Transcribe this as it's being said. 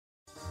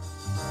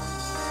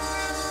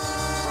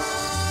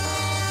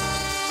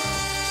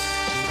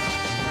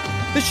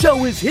The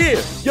show is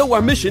here. Yo,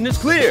 our mission is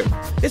clear.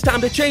 It's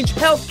time to change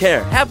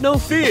healthcare. Have no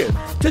fear.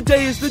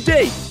 Today is the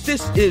day.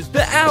 This is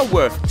the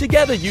hour.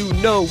 Together, you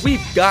know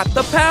we've got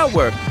the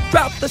power.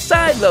 Drop the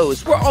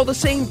silos. We're all the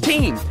same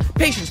team.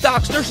 Patients,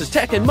 docs, nurses,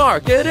 tech, and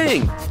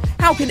marketing.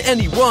 How can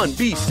anyone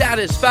be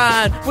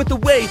satisfied with the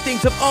way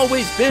things have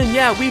always been?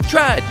 Yeah, we've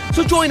tried.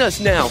 So join us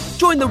now.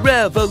 Join the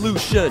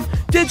revolution.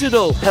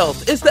 Digital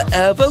health is the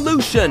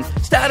evolution.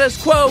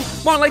 Status quo,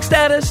 more like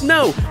status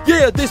no.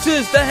 Yeah, this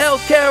is the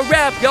healthcare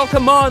rap. Y'all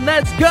come on,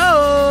 let's go.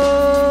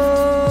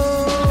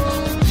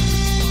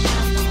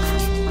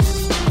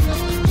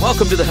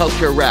 Welcome to the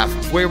Healthcare Rap,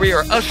 where we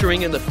are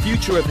ushering in the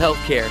future of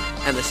healthcare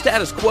and the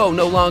status quo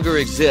no longer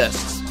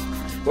exists.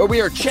 Where we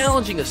are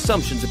challenging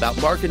assumptions about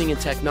marketing and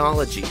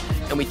technology,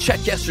 and we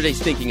check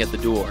yesterday's thinking at the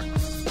door.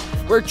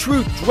 Where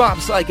truth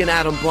drops like an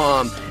atom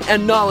bomb,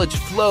 and knowledge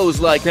flows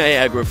like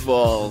Niagara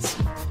Falls.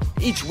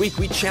 Each week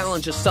we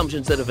challenge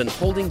assumptions that have been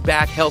holding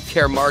back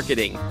healthcare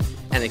marketing,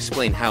 and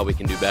explain how we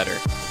can do better.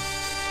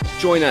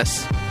 Join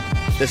us.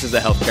 This is the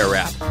Healthcare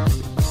Rap.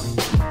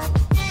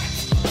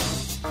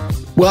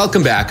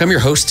 Welcome back. I'm your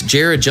host,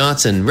 Jared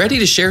Johnson, ready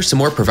to share some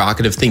more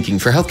provocative thinking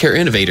for healthcare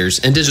innovators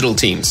and digital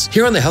teams.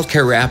 Here on the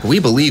Healthcare Rap, we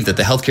believe that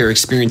the healthcare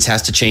experience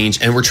has to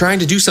change, and we're trying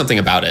to do something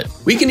about it.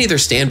 We can either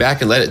stand back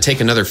and let it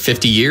take another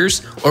 50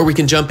 years, or we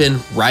can jump in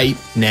right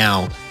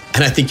now.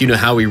 And I think you know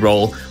how we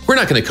roll. We're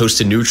not going to coast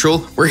to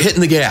neutral. We're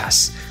hitting the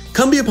gas.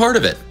 Come be a part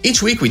of it.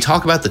 Each week, we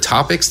talk about the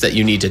topics that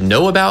you need to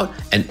know about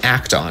and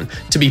act on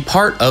to be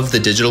part of the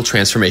digital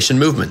transformation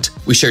movement.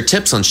 We share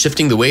tips on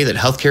shifting the way that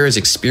healthcare is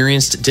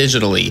experienced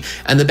digitally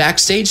and the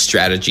backstage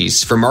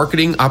strategies for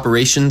marketing,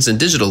 operations, and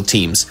digital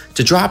teams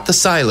to drop the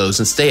silos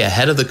and stay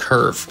ahead of the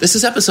curve. This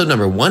is episode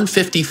number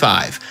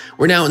 155.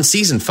 We're now in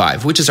season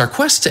 5, which is our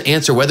quest to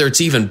answer whether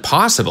it's even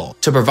possible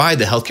to provide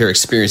the healthcare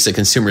experience that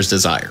consumers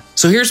desire.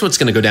 So here's what's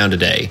going to go down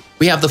today.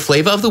 We have the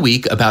flavor of the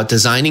week about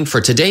designing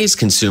for today's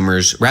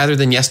consumers rather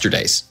than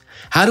yesterday's.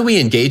 How do we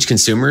engage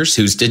consumers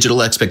whose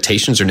digital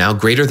expectations are now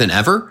greater than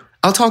ever?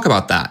 I'll talk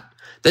about that.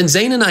 Then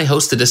Zane and I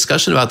host a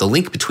discussion about the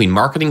link between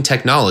marketing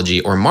technology,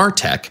 or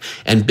MarTech,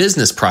 and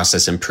business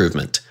process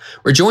improvement.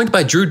 We're joined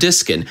by Drew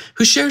Diskin,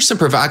 who shares some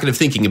provocative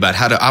thinking about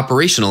how to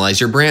operationalize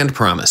your brand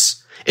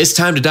promise. It's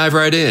time to dive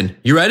right in.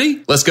 You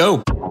ready? Let's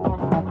go.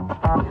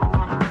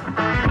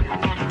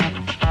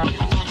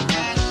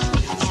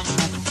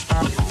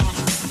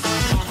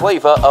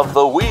 Flavor of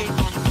the week.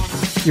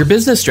 Your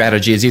business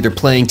strategy is either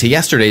playing to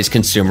yesterday's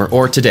consumer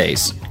or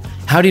today's.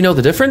 How do you know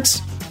the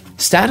difference?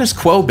 Status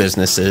quo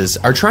businesses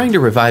are trying to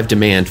revive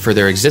demand for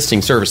their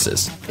existing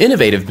services.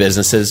 Innovative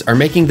businesses are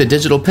making the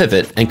digital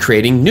pivot and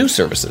creating new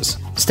services.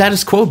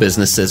 Status quo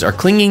businesses are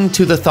clinging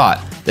to the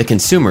thought that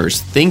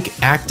consumers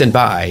think, act, and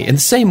buy in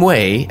the same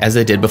way as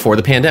they did before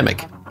the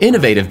pandemic.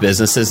 Innovative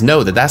businesses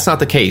know that that's not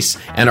the case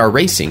and are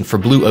racing for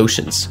blue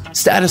oceans.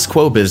 Status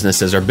quo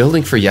businesses are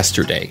building for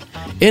yesterday.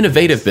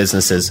 Innovative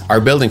businesses are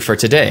building for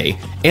today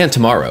and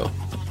tomorrow.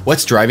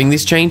 What's driving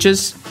these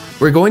changes?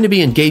 We're going to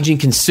be engaging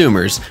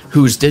consumers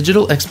whose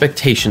digital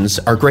expectations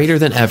are greater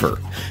than ever.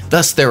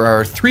 Thus, there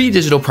are 3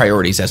 digital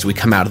priorities as we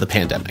come out of the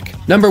pandemic.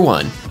 Number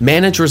 1,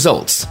 manage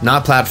results,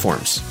 not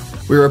platforms.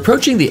 We're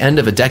approaching the end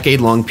of a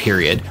decade-long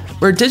period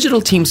where digital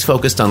teams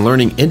focused on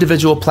learning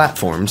individual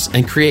platforms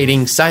and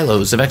creating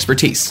silos of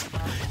expertise.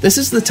 This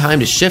is the time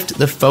to shift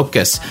the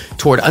focus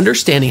toward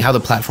understanding how the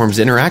platforms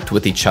interact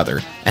with each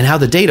other and how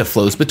the data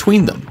flows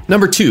between them.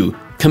 Number 2,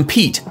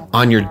 compete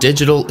on your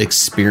digital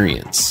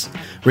experience.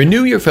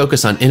 Renew your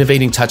focus on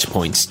innovating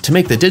touchpoints to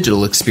make the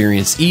digital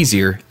experience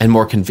easier and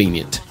more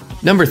convenient.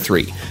 Number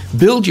 3,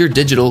 build your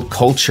digital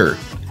culture.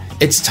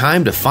 It's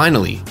time to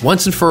finally,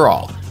 once and for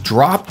all,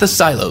 drop the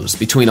silos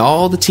between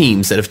all the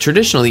teams that have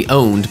traditionally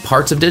owned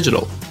parts of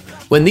digital.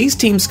 When these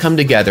teams come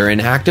together and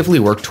actively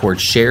work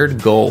towards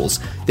shared goals,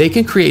 they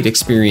can create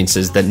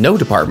experiences that no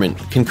department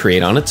can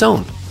create on its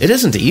own. It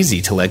isn't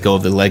easy to let go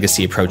of the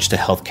legacy approach to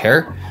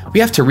healthcare. We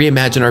have to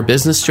reimagine our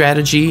business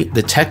strategy,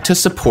 the tech to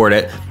support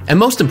it, and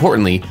most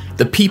importantly,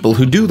 the people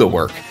who do the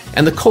work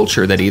and the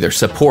culture that either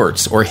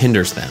supports or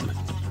hinders them.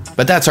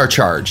 But that's our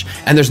charge,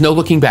 and there's no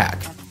looking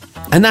back.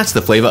 And that's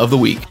the flavor of the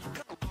week.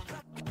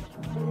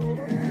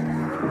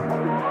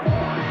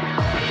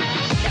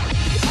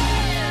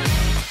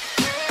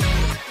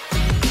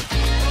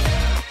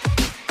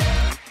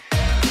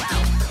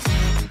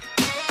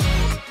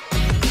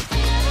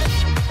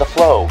 The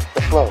flow.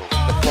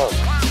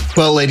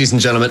 Well, ladies and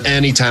gentlemen,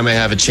 anytime I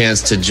have a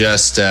chance to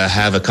just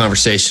have a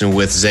conversation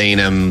with Zane,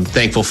 I'm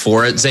thankful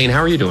for it. Zane, how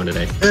are you doing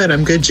today? Good.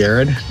 I'm good,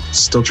 Jared.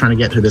 Still trying to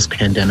get through this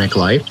pandemic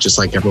life, just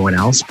like everyone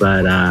else,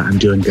 but I'm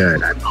doing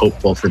good. I'm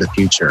hopeful for the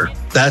future.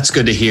 That's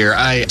good to hear.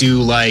 I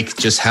do like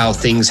just how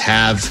things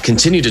have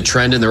continued to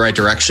trend in the right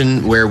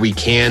direction, where we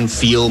can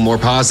feel more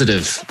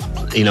positive,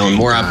 and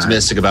more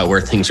optimistic about where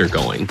things are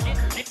going.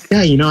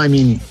 Yeah, I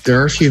mean,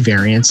 there are a few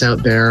variants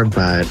out there,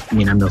 but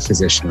I'm no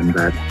physician,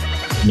 but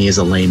me as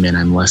a layman,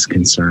 I'm less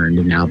concerned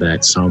now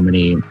that so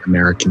many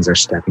Americans are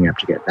stepping up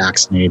to get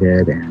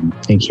vaccinated. And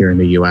I think here in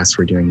the US,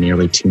 we're doing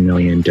nearly 2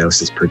 million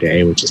doses per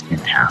day, which is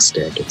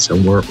fantastic. And so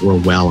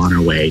we're well on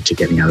our way to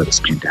getting out of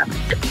this pandemic.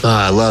 Oh,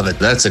 I love it.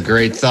 That's a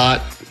great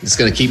thought. It's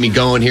going to keep me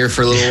going here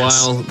for a little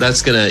while.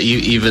 That's going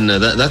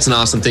to that's an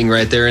awesome thing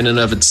right there in and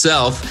of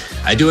itself.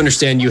 I do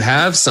understand you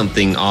have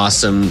something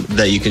awesome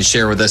that you can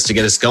share with us to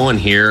get us going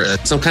here.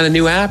 Some kind of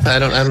new app? I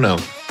don't know.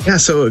 Yeah,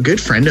 so a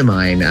good friend of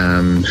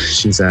mine,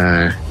 she's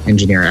a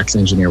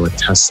ex-engineer with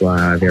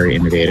Tesla, very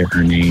innovative.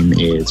 Her name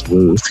is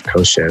Ruth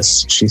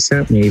Kocius. She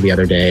sent me the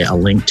other day a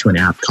link to an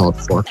app called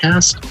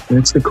Forecast. And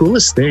it's the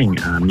coolest thing.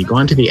 You go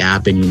onto the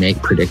app and you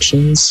make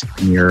predictions,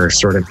 and you're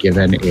sort of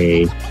given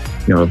a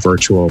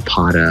virtual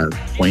pot of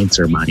points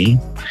or money.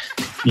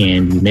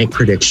 And you make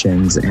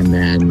predictions, and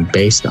then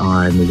based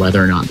on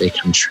whether or not they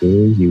come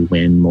true, you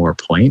win more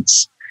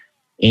points.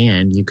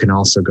 And you can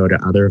also go to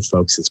other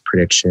folks'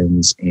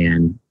 predictions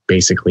and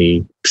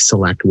basically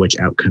select which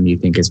outcome you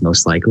think is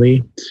most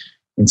likely.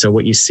 And so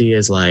what you see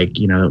is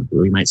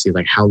we might see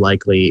how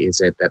likely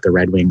is it that the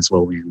Red Wings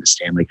will win the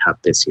Stanley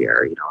Cup this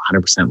year?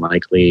 100%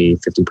 likely,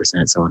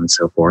 50%, so on and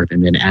so forth.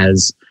 And then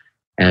as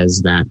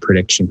that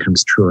prediction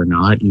comes true or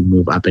not, you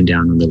move up and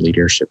down on the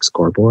leadership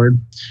scoreboard.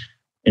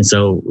 And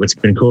so what's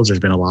been cool is there's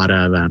been a lot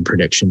of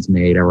predictions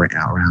made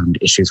around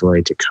issues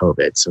related to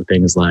COVID. So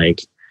things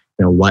like,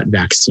 what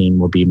vaccine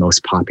will be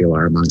most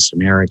popular amongst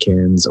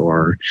Americans,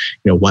 or,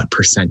 what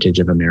percentage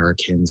of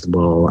Americans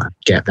will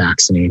get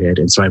vaccinated.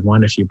 And so I've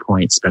won a few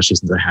points, especially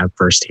since I have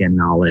firsthand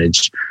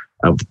knowledge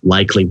of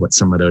likely what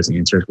some of those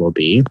answers will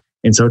be.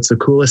 And so it's the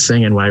coolest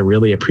thing. And what I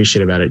really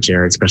appreciate about it,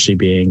 Jared, especially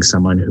being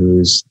someone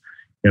who's,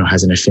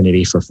 has an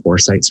affinity for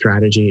foresight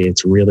strategy,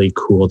 it's really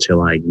cool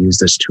to use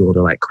this tool to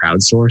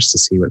crowdsource to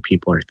see what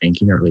people are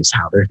thinking, or at least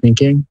how they're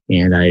thinking.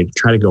 And I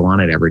try to go on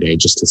it every day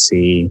just to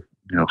see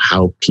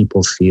how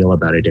people feel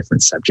about a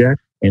different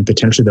subject, and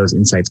potentially those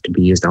insights can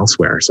be used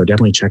elsewhere. So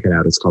definitely check it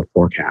out. It's called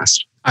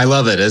Forecast. I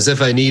love it. As if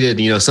I needed,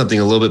 something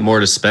a little bit more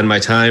to spend my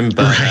time,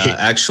 but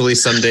actually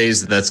some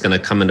days that's going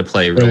to come into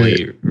play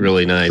really,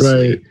 really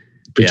nicely. Right.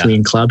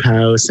 Between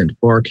Clubhouse and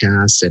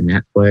Forecast and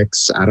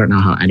Netflix, I don't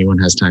know how anyone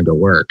has time to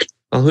work.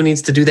 Well, who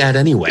needs to do that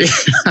anyway?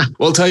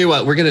 Well, I'll tell you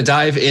what, we're going to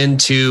dive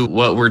into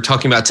what we're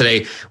talking about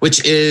today,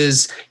 which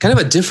is kind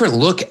of a different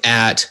look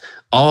at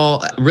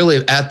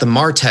the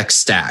MarTech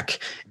stack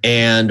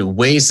and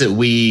ways that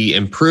we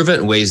improve it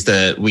and ways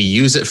that we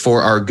use it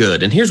for our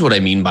good. And here's what I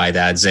mean by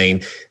that,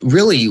 Zane.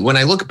 Really, when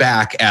I look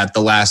back at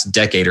the last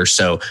decade or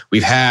so,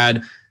 we've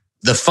had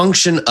the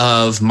function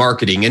of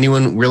marketing.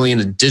 Anyone really in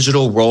a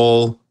digital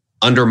role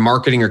under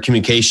marketing or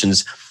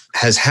communications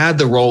has had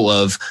the role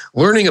of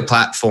learning a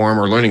platform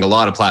or learning a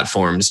lot of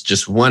platforms,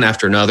 just one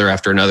after another,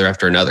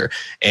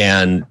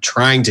 and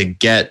trying to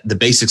get the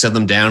basics of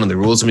them down and the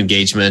rules of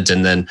engagement,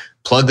 and then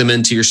plug them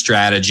into your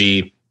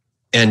strategy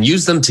and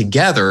use them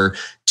together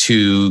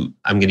to,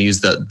 I'm going to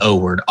use the O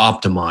word,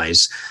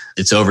 optimize.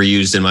 It's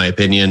overused in my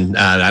opinion.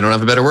 I don't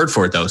have a better word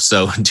for it though.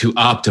 So to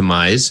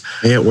optimize.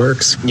 It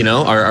works.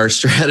 Our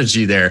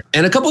strategy there.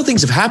 And a couple of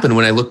things have happened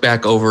when I look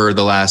back over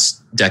the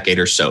last decade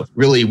or so.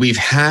 Really, we've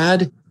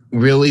had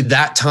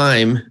that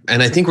time,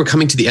 and I think we're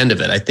coming to the end of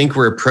it. I think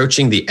we're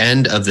approaching the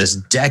end of this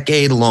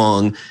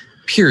decade-long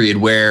period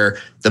where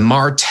the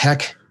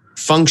MarTech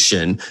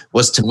function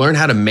was to learn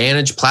how to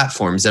manage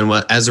platforms. And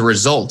as a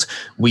result,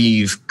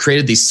 we've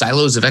created these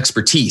silos of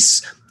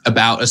expertise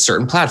about a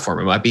certain platform.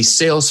 It might be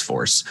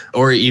Salesforce,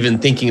 or even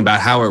thinking about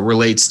how it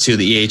relates to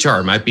the EHR.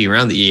 It might be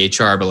around the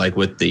EHR, but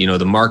with the,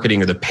 the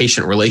marketing or the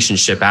patient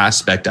relationship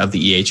aspect of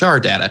the EHR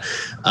data.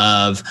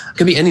 It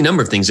could be any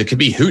number of things. It could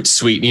be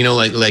Hootsuite,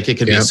 it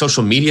could be a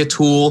social media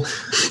tool.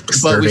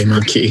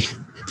 SurveyMonkey.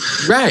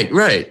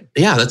 Right.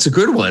 Yeah, that's a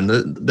good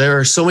one. There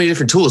are so many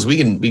different tools. We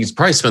can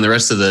probably spend the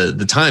rest of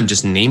the time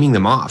just naming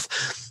them off.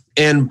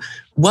 And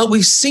what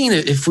we've seen,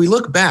 if we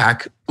look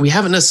back, we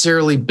haven't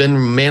necessarily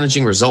been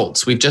managing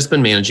results. We've just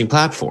been managing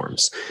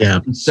platforms. Yeah.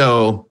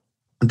 So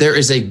there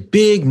is a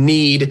big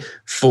need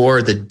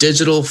for the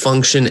digital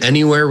function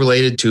anywhere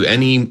related to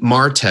any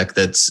MarTech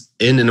that's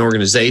in an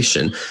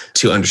organization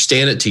to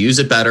understand it, to use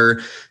it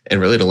better, and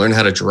really to learn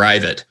how to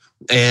drive it.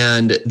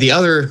 And the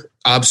other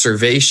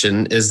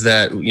observation is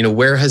that,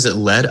 where has it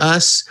led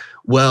us?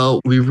 Well,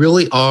 we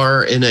really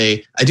are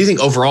I do think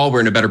overall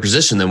we're in a better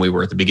position than we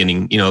were at the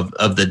beginning,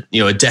 of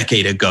a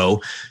decade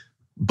ago,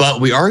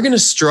 but we are going to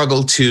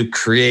struggle to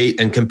create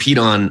and compete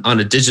on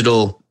a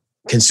digital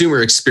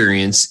consumer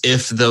experience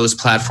if those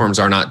platforms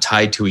are not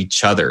tied to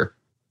each other.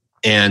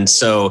 And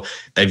so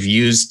I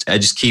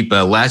just keep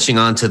latching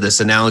onto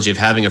this analogy of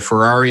having a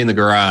Ferrari in the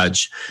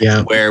garage,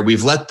 where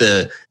we've let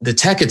the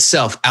tech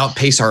itself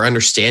outpace our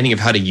understanding of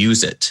how to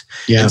use it.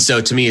 Yeah. And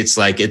so to me, it's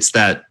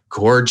that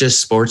gorgeous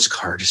sports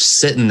car just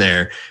sitting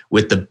there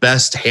with the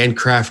best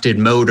handcrafted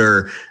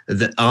motor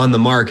on the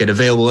market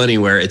available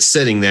anywhere. It's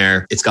sitting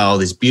there. It's got all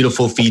these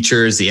beautiful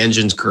features. The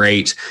engine's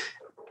great,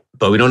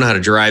 but we don't know how to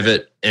drive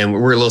it. And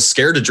we're a little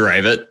scared to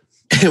drive it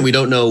and we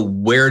don't know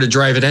where to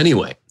drive it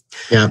anyway.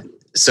 Yeah.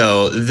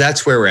 So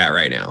that's where we're at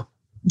right now.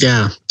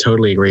 Yeah,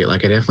 totally agree.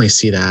 Like I definitely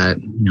see that,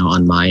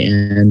 on my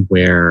end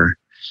where,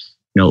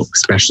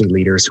 especially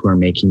leaders who are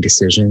making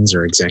decisions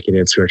or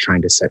executives who are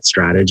trying to set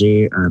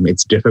strategy,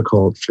 it's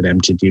difficult for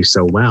them to do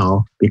so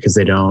well because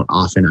they don't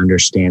often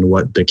understand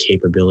what the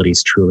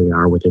capabilities truly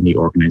are within the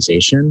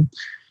organization.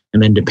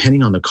 And then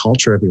depending on the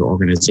culture of your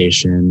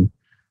organization,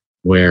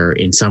 where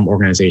in some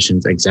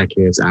organizations,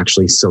 executives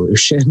actually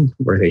solution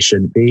where they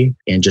shouldn't be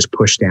and just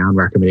push down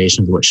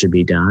recommendations of what should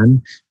be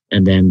done.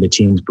 And then the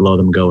teams below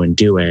them go and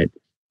do it.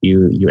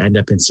 You end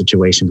up in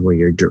situations where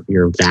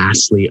you're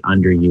vastly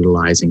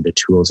underutilizing the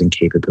tools and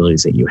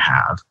capabilities that you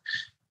have.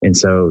 And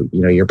so,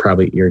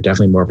 you're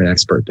definitely more of an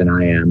expert than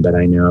I am, but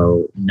I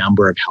know a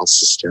number of health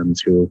systems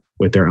who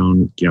with their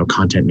own,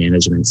 content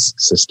management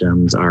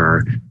systems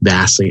are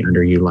vastly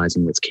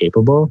underutilizing what's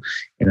capable.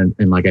 And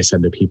like I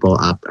said, the people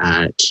up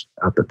at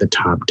the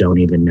top don't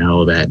even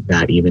know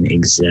that even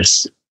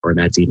exists or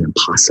that's even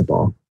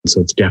possible. So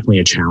it's definitely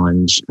a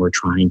challenge we're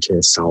trying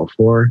to solve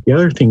for. The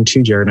other thing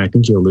too, Jared, and I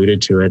think you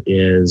alluded to it,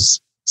 is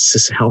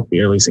health,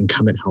 or at least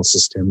incumbent health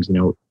systems,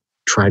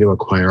 try to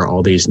acquire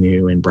all these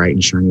new and bright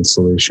and shiny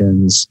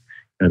solutions.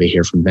 They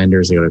hear from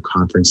vendors, they go to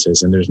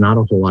conferences, and there's not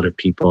a whole lot of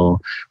people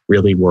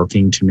really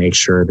working to make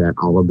sure that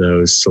all of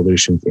those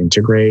solutions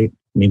integrate.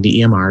 I mean,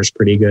 the EMR is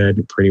pretty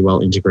good, pretty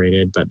well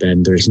integrated, but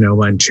then there's no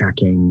one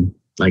checking,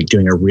 like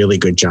doing a really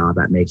good job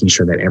at making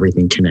sure that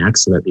everything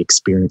connects so that the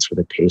experience for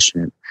the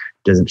patient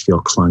doesn't feel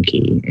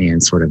clunky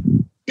and sort of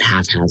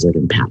haphazard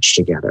and patched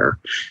together.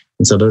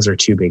 And so those are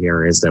two big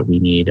areas that we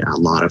need a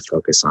lot of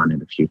focus on in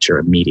the future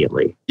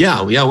immediately.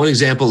 Yeah. One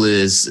example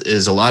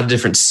is a lot of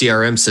different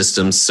CRM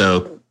systems.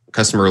 So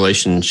customer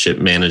relationship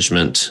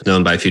management,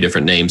 known by a few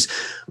different names,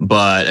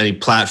 but a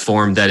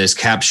platform that is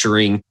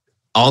capturing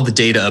all the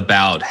data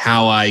about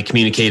how I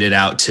communicated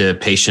out to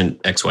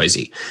patient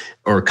XYZ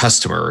or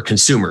customer or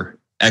consumer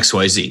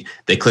XYZ.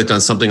 They clicked on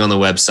something on the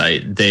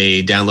website.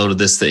 They downloaded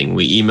this thing.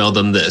 We emailed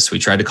them this. We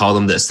tried to call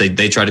them this.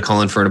 They tried to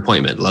call in for an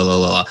appointment.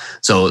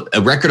 So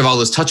a record of all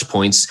those touch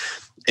points.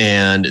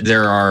 And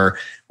there are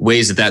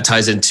ways that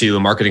ties into a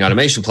marketing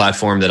automation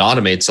platform that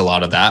automates a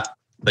lot of that.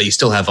 But you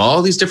still have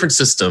all these different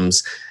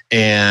systems.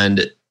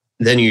 And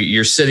then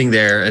you're sitting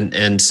there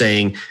and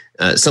saying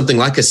something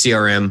like a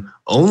CRM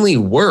only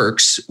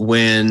works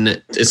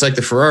when it's like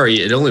the Ferrari.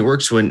 It only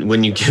works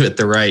when you give it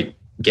the right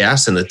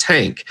gas in the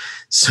tank.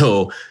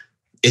 So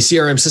a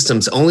CRM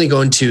system's only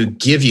going to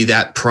give you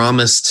that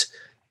promised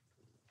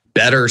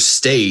better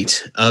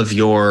state of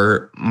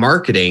your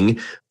marketing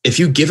if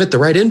you give it the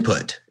right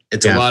input.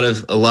 It's a lot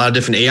of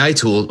different AI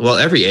tools. Well,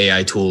 every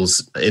AI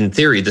tool's in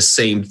theory the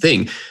same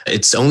thing.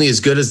 It's only as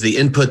good as the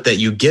input that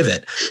you give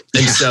it.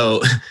 And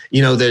so,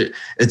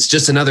 it's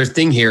just another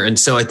thing here. And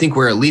so I think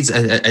where it leads,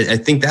 I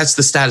think that's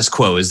the status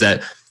quo, is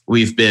that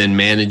we've been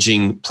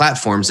managing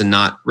platforms and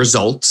not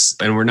results.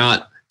 And we're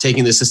not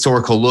taking this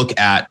historical look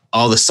at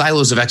all the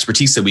silos of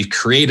expertise that we've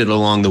created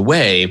along the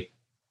way.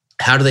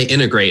 How do they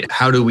integrate?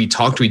 How do we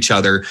talk to each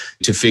other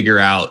to figure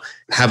out,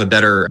 have a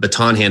better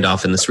baton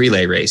handoff in this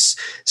relay race?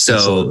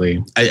 So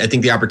I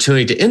think the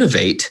opportunity to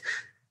innovate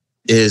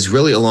is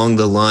really along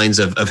the lines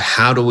of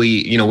how do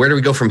we, where do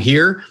we go from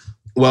here?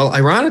 Well,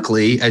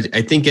 ironically,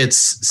 I think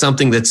it's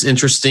something that's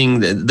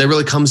interesting that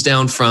really comes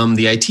down from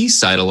the IT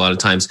side a lot of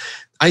times.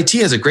 IT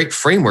has a great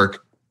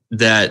framework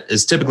that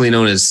is typically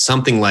known as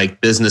something like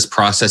business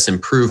process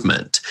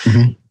improvement.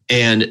 Mm-hmm.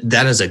 And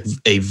that is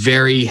a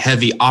very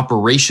heavy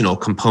operational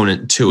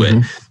component to it.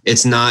 Mm-hmm.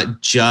 It's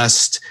not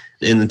just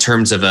in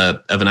terms of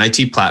an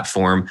IT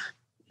platform.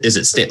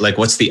 Is it like,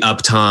 what's the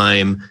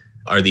uptime?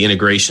 Are the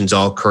integrations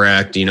all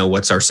correct?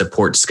 What's our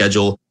support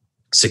schedule?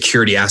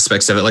 Security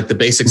aspects of it, like the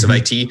basics mm-hmm.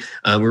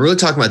 of IT. We're really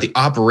talking about the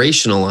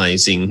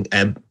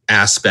operationalizing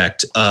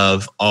aspect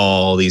of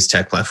all these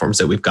tech platforms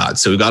that we've got.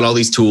 So we've got all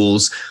these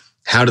tools.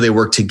 How do they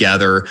work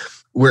together?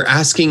 We're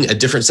asking a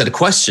different set of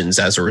questions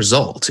as a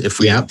result. If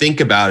we think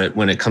about it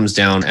when it comes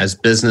down as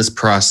business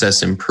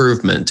process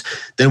improvement,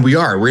 then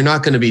we're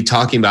not going to be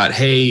talking about,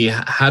 hey,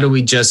 how do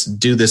we just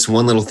do this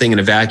one little thing in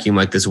a vacuum,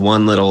 like this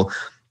one little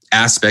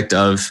aspect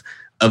of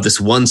this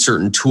one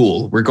certain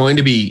tool. We're going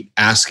to be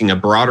asking a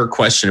broader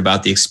question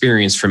about the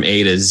experience from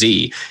A to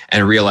Z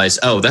and realize,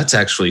 that's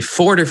actually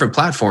 4 different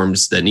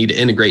platforms that need to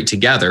integrate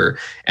together.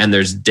 And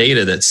there's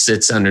data that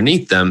sits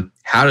underneath them.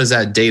 How does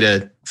that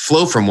data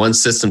flow from one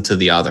system to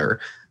the other?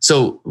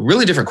 So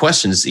really different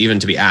questions even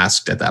to be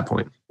asked at that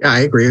point. Yeah, I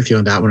agree with you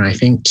on that one. I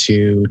think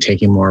too,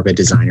 taking more of a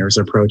designer's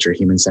approach or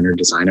human-centered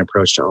design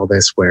approach to all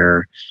this,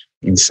 where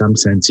in some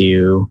sense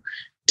you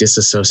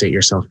disassociate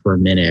yourself for a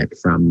minute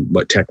from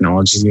what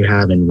technologies you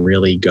have and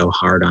really go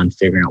hard on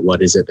figuring out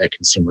what is it that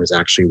consumers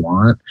actually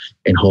want,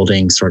 and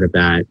holding sort of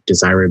that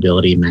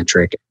desirability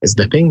metric is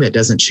the thing that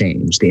doesn't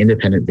change, the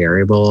independent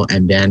variable.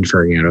 And then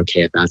figuring out,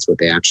 okay, if that's what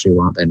they actually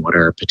want, then what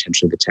are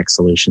potentially the tech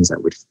solutions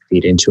that would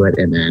feed into it?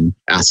 And then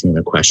asking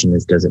the question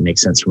is, does it make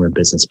sense from a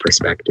business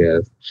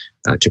perspective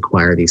to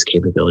acquire these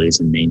capabilities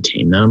and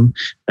maintain them?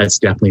 That's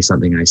definitely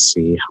something I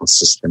see health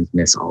systems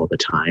miss all the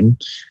time.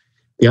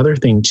 The other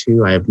thing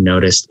too I've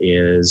noticed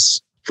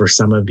is for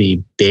some of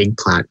the big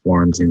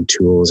platforms and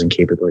tools and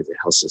capabilities that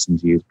health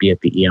systems use, be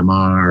it the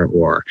EMR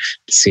or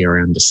the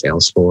CRM, the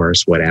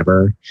Salesforce,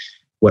 whatever,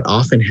 what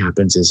often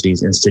happens is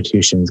these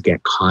institutions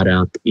get caught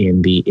up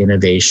in the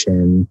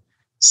innovation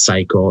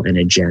cycle and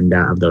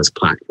agenda of those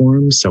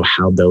platforms. So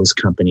how those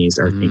companies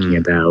are thinking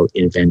about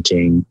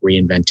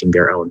reinventing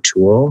their own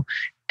tool,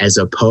 as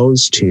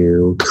opposed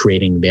to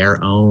creating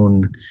their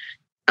own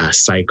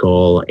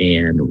cycle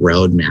and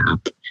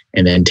roadmap,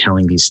 and then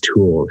telling these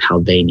tools how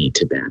they need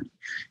to bend.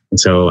 And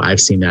so I've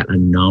seen that a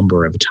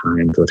number of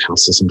times with health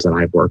systems that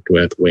I've worked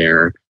with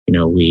where,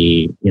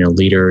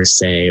 leaders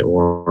say,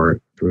 or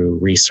through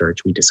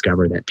research, we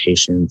discover that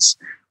patients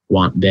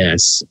want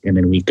this. And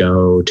then we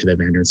go to the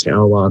vendor and say,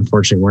 oh, well,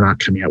 unfortunately, we're not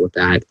coming out with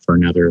that for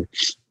another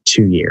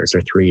 2 years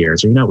or 3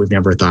 years. Or, we've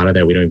never thought of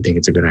that. We don't even think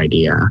it's a good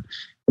idea.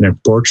 And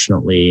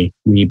unfortunately,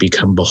 we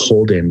become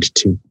beholden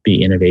to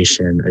the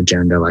innovation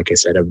agenda, like I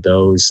said, of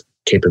those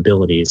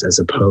capabilities as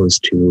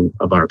opposed to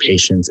of our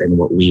patients and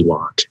what we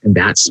want. And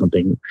that's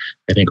something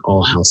I think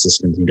all health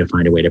systems need to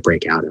find a way to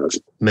break out of.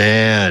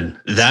 Man,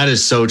 that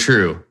is so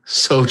true.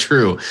 So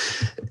true.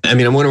 I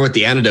mean, I'm wondering what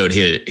the antidote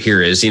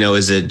here is.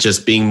 Is it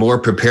just being more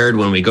prepared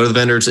when we go to the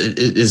vendors?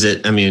 Is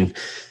it, maybe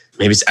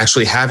it's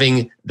actually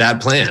having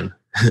that plan,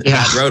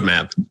 that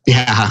roadmap.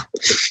 Yeah.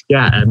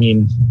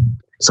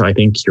 So I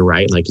think you're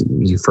right. Like,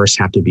 you first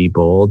have to be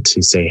bold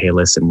to say, hey,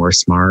 listen, we're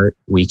smart.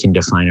 We can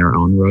define our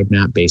own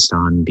roadmap based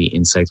on the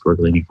insights we're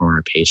gleaning from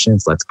our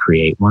patients. Let's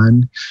create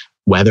one,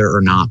 whether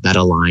or not that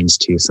aligns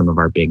to some of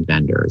our big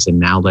vendors. And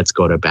now let's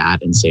go to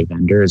bat and say,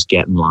 vendors,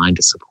 get in line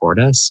to support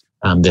us.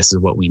 This is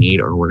what we need,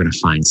 or we're going to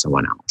find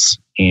someone else.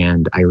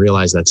 And I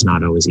realize that's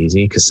not always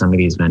easy because some of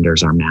these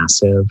vendors are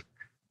massive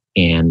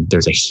and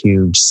there's a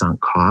huge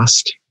sunk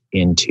cost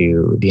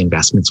into the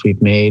investments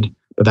we've made.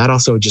 But that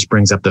also just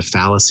brings up the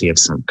fallacy of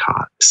sunk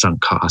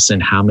costs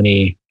and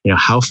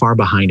how far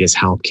behind is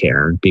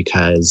healthcare?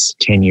 Because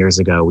 10 years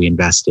ago, we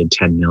invested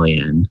 10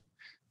 million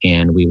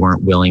and we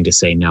weren't willing to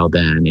say no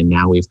then. And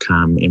now we've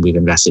come and we've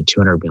invested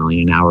 200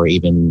 million. Now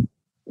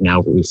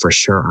we for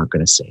sure aren't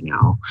going to say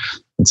no.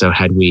 And so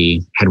had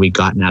we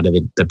gotten out of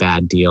the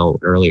bad deal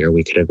earlier,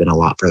 we could have been a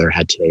lot further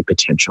ahead today,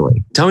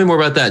 potentially. Tell me more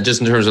about that,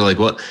 just in terms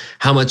of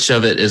how much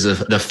of it is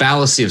the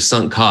fallacy of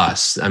sunk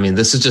costs.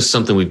 This is just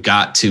something we've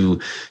got to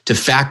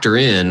factor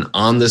in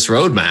on this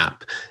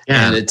roadmap.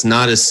 Yeah. And it's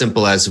not as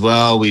simple as,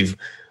 well,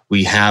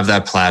 we have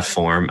that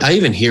platform. I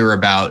even hear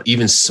about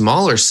even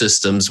smaller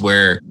systems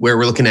where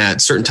we're looking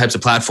at certain types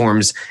of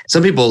platforms.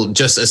 Some people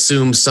just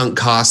assume sunk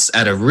costs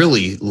at a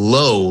really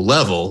low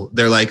level.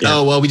 They're like,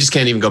 oh, well, we just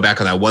can't even go back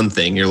on that one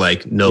thing. You're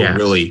like, no,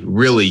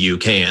 really you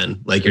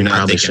can. Like, you're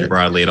not thinking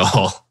broadly at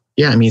all.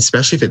 Yeah,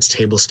 especially if it's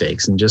table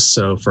stakes. And just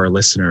so for our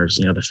listeners,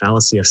 the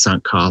fallacy of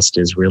sunk cost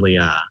is really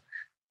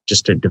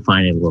just to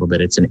define it a little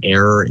bit, it's an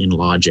error in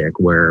logic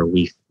where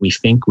we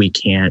think we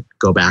can't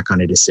go back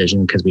on a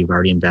decision because we've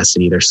already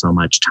invested either so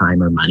much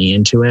time or money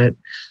into it,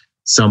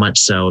 so much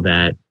so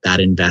that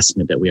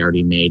investment that we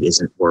already made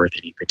isn't worth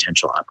any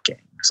potential upgain.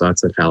 So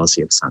that's the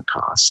fallacy of sunk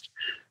cost.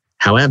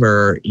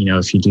 However,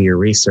 if you do your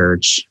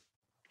research,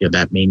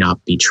 that may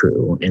not be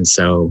true. And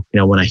so,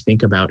 when I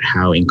think about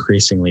how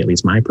increasingly, at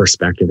least my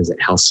perspective is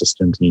that health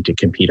systems need to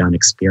compete on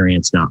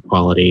experience, not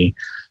quality.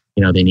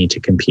 They need to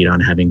compete on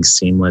having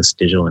seamless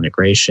digital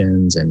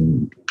integrations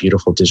and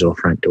beautiful digital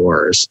front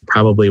doors.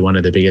 Probably one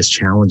of the biggest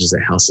challenges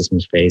that health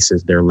systems face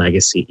is their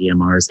legacy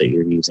EMRs that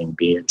you're using,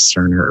 be it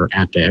Cerner or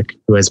Epic,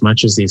 who, as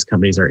much as these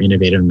companies are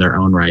innovative in their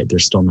own right, they're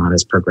still not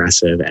as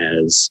progressive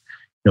as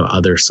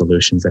other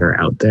solutions that are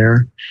out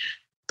there.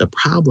 The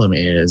problem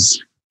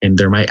is, and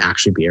there might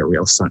actually be a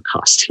real sunk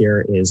cost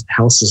here, is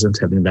health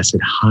systems have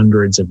invested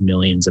hundreds of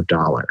millions of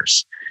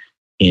dollars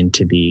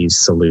into these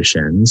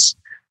solutions.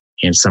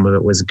 And some of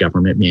it was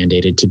government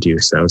mandated to do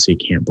so you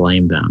can't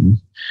blame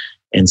them.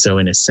 And so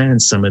in a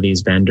sense, some of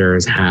these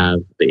vendors have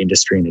the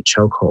industry in a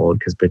chokehold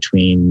because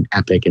between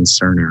Epic and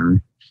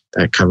Cerner,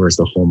 that covers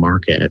the whole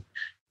market.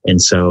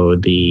 And so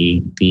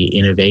the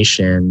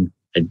innovation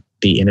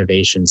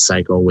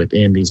cycle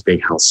within these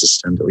big health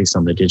systems, at least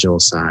on the digital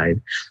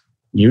side,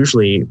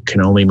 usually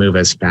can only move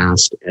as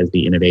fast as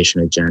the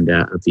innovation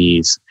agenda of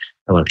these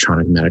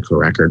electronic medical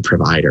record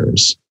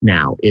providers.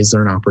 Now, is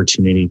there an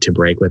opportunity to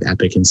break with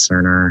Epic and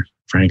Cerner?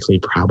 Frankly,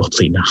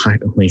 probably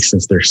not, only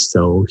since they're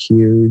so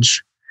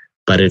huge.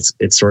 But it's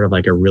sort of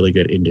like a really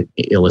good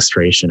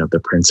illustration of the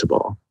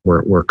principle.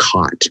 We're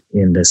caught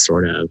in this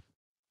sort of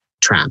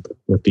trap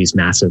with these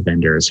massive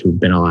vendors who've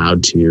been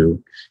allowed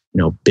to,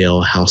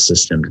 bill health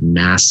systems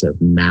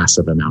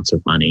massive amounts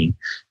of money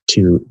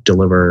to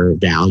deliver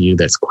value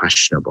that's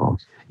questionable.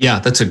 Yeah,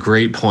 that's a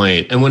great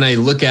point. And when I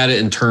look at it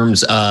in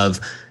terms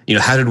of,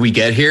 how did we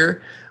get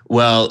here?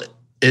 Well,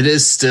 it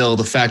is still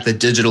the fact that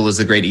digital is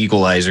the great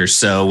equalizer.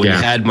 So when you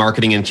had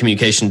marketing and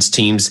communications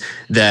teams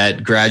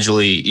that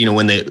gradually,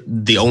 when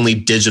the only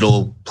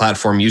digital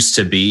platform used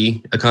to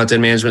be a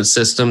content management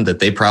system that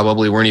they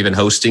probably weren't even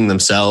hosting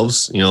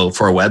themselves,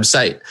 for a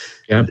website,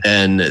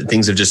 and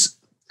things have just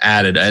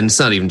added, and it's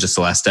not even just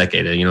the last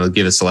decade,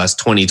 give us the last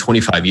 20,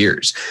 25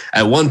 years.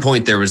 At one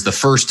point, there was the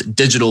first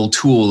digital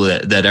tool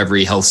that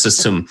every health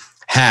system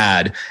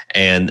had,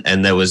 and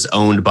that was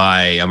owned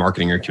by a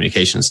marketing or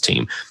communications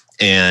team.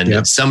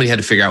 And somebody had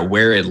to figure out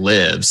where it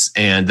lives.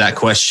 And that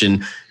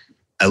question,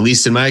 at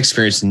least in my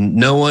experience,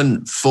 no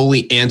one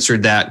fully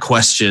answered that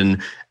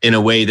question in a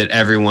way that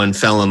everyone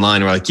fell in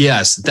line. We're like,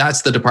 yes,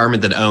 that's the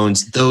department that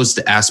owns those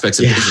aspects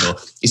of digital.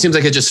 It seems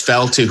like it just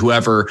fell to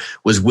whoever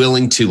was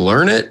willing to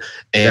learn it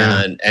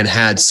and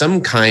had some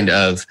kind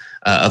of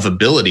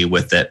ability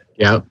with it.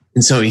 Yeah.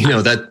 And so,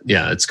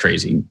 it's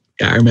crazy.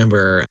 Yeah, I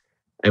remember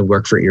I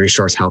worked for Erie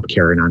Shores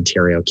Healthcare in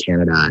Ontario,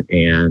 Canada,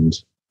 and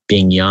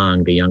being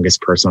young, the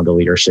youngest person on the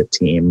leadership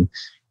team,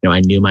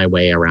 I knew my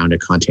way around a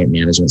content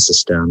management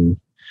system,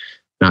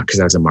 not because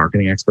I was a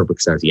marketing expert, but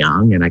because I was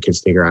young and I could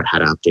figure out how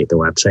to update the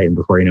website. And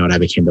before you know it, I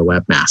became the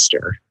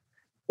webmaster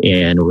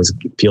and was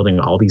fielding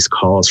all these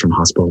calls from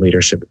hospital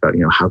leadership about,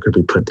 how could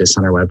we put this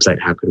on our website?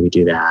 How could we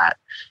do that?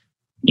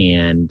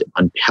 And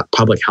on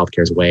public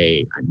healthcare is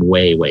I'm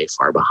way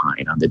far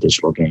behind on the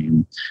digital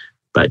game.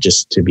 But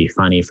just to be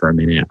funny for a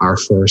minute, our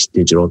first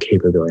digital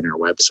capability on our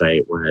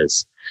website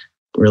was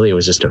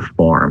just a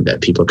form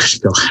that people could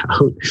fill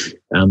out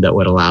that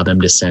would allow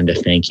them to send a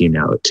thank you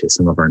note to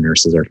some of our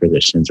nurses or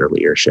physicians or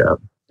leadership.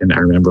 And I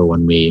remember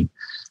when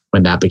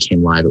that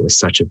became live, it was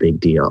such a big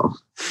deal.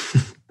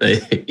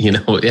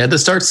 It had to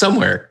start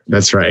somewhere.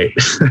 That's right.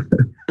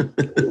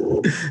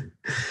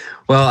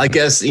 Well, I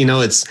guess,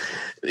 it's,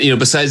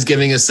 besides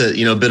giving us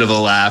a bit of a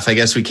laugh, I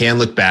guess we can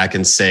look back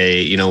and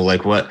say,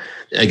 what,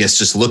 I guess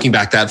just looking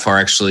back that far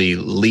actually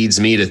leads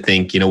me to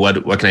think,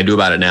 what can I do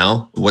about it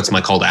now? What's my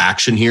call to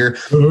action here?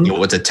 Mm-hmm.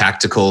 What's a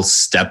tactical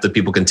step that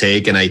people can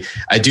take? And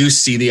I do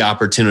see the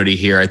opportunity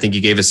here. I think you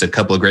gave us a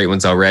couple of great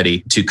ones already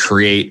to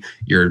create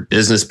your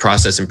business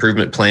process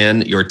improvement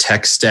plan, your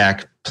tech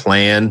stack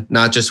plan,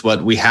 not just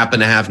what we happen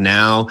to have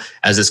now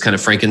as this kind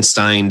of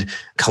Frankenstein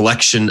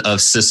collection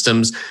of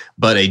systems,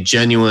 but a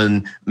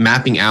genuine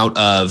mapping out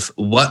of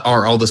what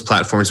are all those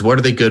platforms? What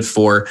are they good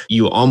for?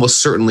 You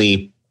almost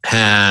certainly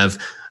have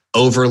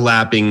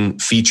overlapping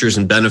features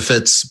and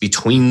benefits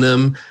between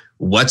them.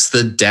 What's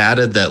the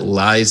data that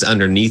lies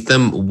underneath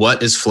them?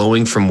 What is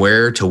flowing from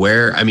where to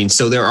where? I mean,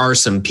 so there are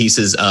some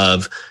pieces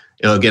of,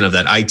 again, of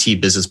that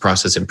IT business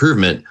process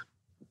improvement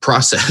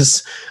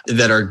process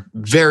that are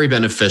very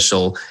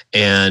beneficial.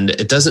 And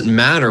it doesn't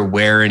matter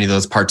where any of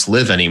those parts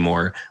live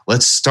anymore.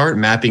 Let's start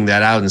mapping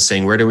that out and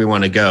saying, where do we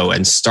want to go?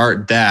 And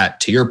start that,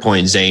 to your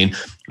point, Zane,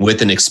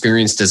 with an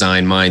experience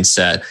design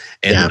mindset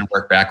and then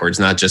work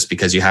backwards, not just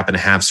because you happen to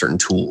have certain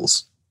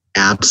tools.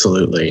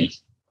 Absolutely.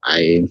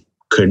 I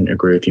couldn't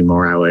agree with you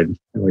more. I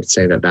would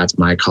say that that's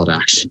my call to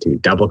action, to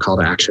double call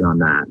to action on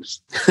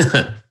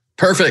that.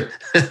 Perfect.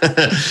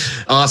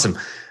 Awesome.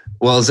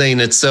 Well, Zane,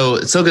 it's so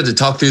good to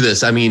talk through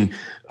this. I mean,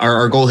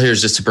 our goal here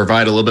is just to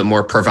provide a little bit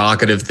more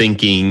provocative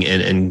thinking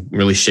and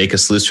really shake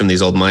us loose from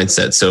these old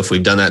mindsets. So if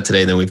we've done that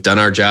today, then we've done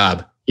our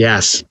job.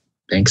 Yes.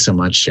 Thanks so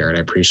much, Jared.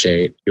 I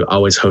appreciate you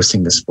always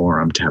hosting this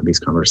forum to have these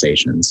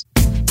conversations.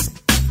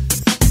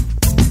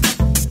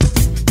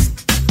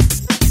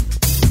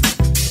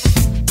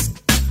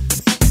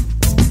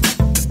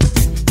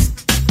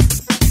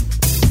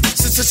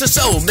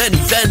 So many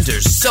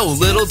vendors, so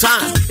little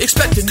time.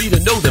 Expecting me to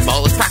know them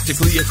all is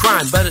practically a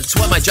crime, but it's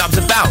what my job's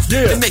about.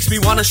 It makes me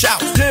want to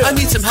shout. I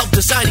need some help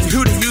deciding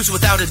who to use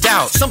without a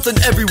doubt. Something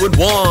everyone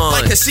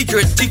wants, like a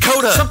secret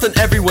decoder. Something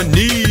everyone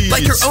needs,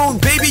 like your own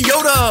baby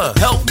Yoda.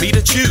 Help me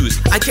to choose,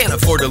 I can't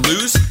afford to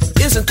lose.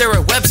 Isn't there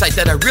a website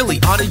that I really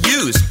ought to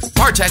use?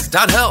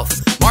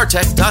 Martech.health,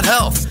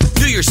 Martech.health.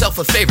 Do yourself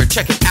a favor,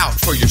 check it out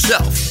for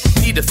yourself.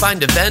 Need to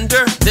find a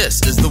vendor?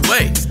 This is the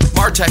way.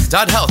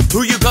 Martech.health,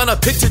 who you gonna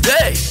pick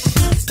today?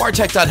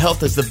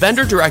 Martech.health is the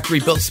vendor directory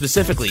built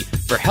specifically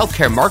for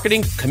healthcare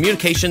marketing,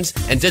 communications,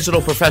 and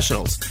digital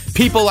professionals.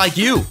 People like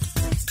you.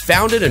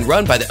 Founded and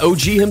run by the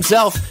OG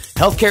himself,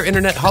 Healthcare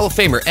Internet Hall of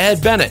Famer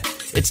Ed Bennett.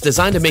 It's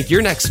designed to make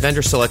your next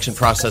vendor selection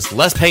process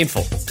less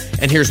painful.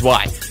 And here's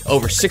why.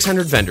 Over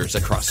 600 vendors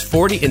across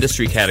 40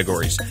 industry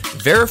categories,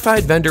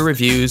 verified vendor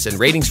reviews and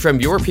ratings from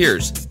your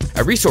peers,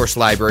 a resource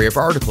library of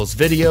articles,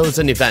 videos,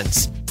 and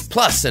events,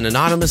 plus an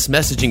anonymous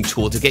messaging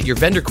tool to get your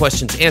vendor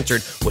questions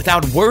answered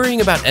without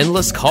worrying about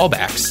endless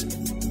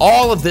callbacks.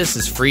 All of this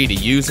is free to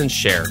use and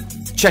share.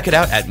 Check it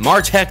out at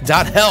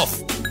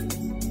martech.health.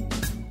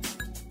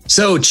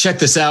 So check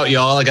this out,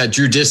 y'all. I got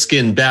Drew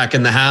Diskin back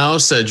in the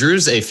house.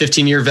 Drew's a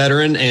 15-year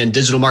veteran and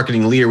digital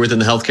marketing leader within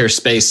the healthcare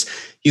space.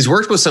 He's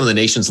worked with some of the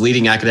nation's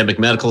leading academic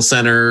medical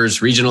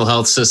centers, regional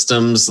health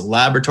systems,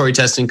 laboratory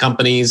testing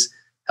companies,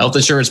 health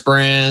insurance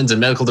brands, and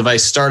medical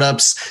device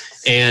startups.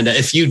 And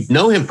if you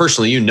know him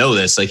personally, you know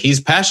this. Like, he's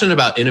passionate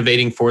about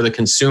innovating for the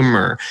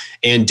consumer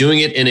and doing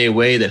it in a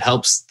way that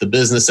helps the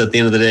business at the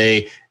end of the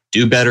day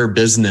do better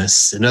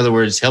business. In other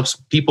words, helps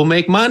people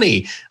make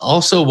money.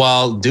 Also,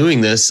 while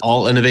doing this,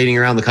 all innovating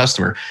around the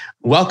customer.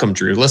 Welcome,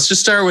 Drew. Let's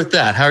just start with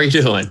that. How are you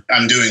doing?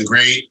 I'm doing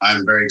great.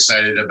 I'm very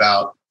excited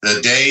about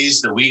the days,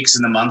 the weeks,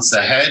 and the months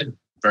ahead.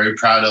 Very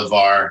proud of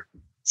our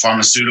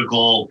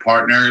pharmaceutical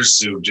partners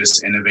who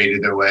just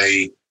innovated their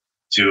way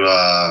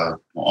to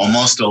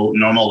almost a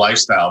normal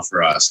lifestyle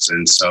for us.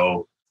 And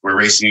so we're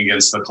racing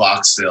against the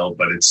clock still,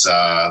 but it's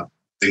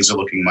things are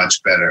looking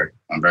much better.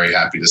 I'm very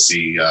happy to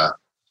see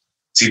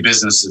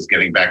businesses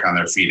getting back on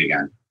their feet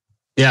again.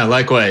 Yeah,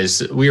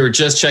 likewise. We were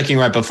just checking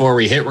right before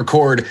we hit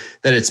record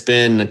that it's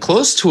been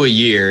close to a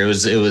year. It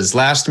was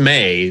last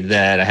May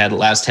that I had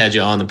last had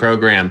you on the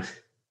program.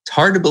 It's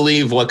hard to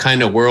believe what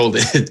kind of world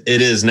it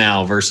is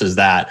now versus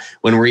that,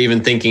 when we're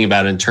even thinking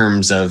about in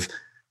terms of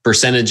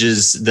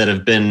percentages that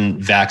have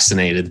been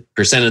vaccinated,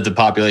 percent of the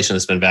population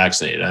that's been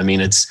vaccinated. I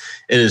mean, it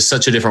is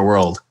such a different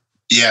world.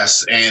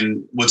 Yes.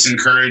 And what's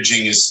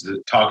encouraging is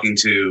talking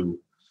to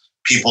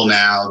people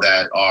now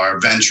that are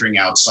venturing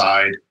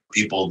outside,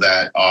 people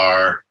that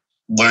are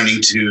learning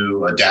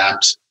to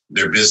adapt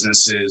their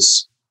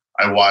businesses.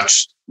 I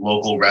watched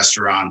local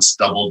restaurants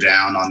double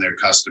down on their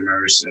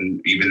customers.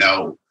 And even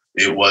though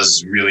it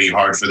was really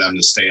hard for them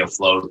to stay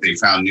afloat, they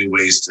found new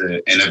ways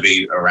to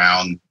innovate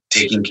around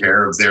taking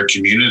care of their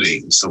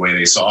community. It's the way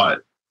they saw it.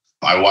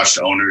 I watched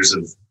owners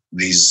of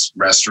these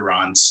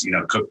restaurants,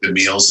 cook the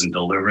meals and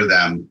deliver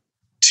them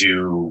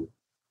to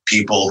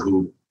people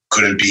who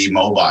couldn't be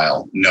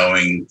mobile,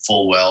 knowing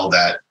full well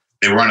that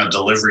they were on a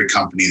delivery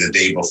company the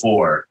day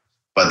before,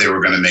 but they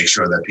were going to make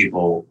sure that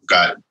people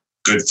got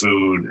good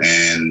food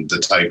and the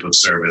type of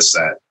service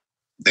that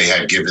they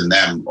had given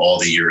them all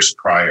the years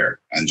prior,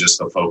 and just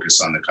the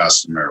focus on the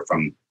customer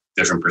from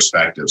different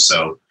perspectives.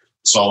 So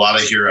saw a lot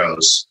of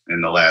heroes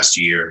in the last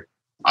year,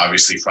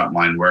 obviously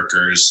frontline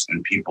workers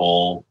and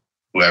people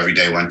who every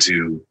day went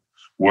to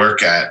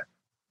work at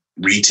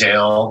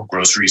retail,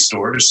 grocery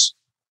stores,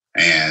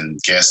 and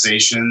gas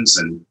stations,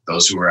 and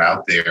those who were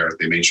out there,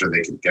 they made sure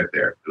they could get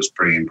there. It was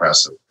pretty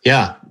impressive.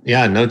 Yeah,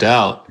 no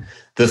doubt.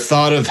 The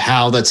thought of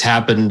how that's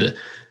happened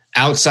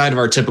outside of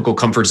our typical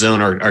comfort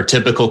zone, our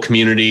typical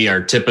community,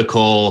 our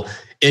typical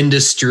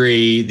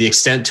industry, the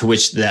extent to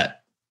which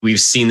that we've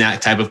seen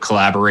that type of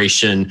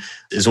collaboration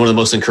is one of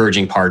the most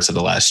encouraging parts of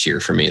the last year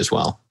for me as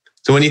well.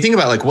 So when you think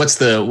about like what's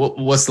the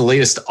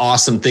latest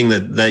awesome thing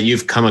that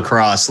you've come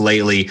across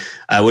lately,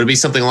 would it be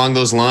something along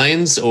those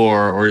lines,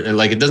 or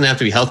like it doesn't have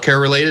to be healthcare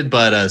related,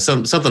 but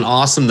something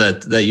awesome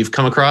that you've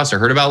come across or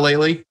heard about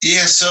lately?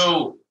 Yeah,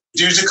 so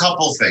there's a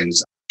couple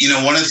things.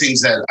 One of the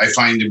things that I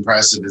find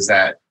impressive is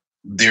that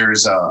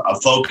there's a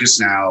focus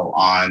now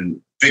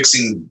on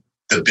fixing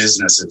the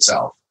business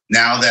itself.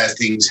 Now that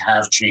things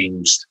have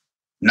changed,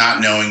 not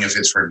knowing if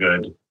it's for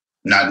good,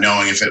 not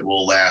knowing if it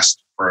will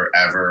last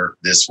forever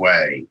this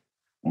way.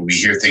 We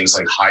hear things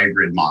like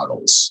hybrid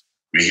models.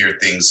 We hear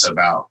things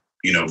about,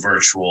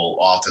 virtual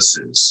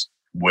offices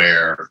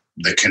where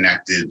the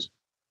connected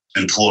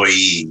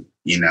employee,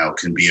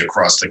 can be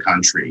across the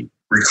country.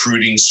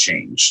 Recruiting's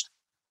changed.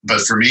 But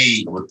for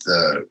me, with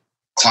the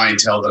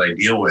clientele that I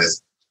deal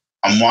with,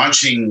 I'm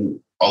watching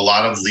a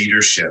lot of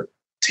leadership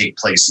take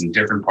place in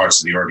different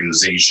parts of the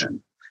organization,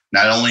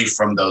 not only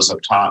from those up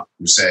top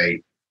who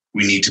say,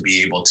 we need to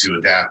be able to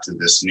adapt to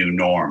this new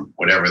norm,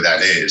 whatever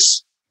that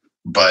is,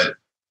 but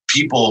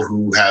people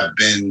who have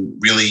been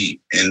really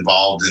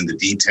involved in the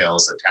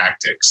details, the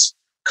tactics,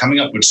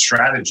 coming up with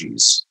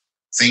strategies,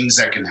 things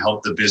that can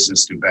help the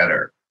business do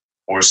better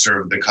or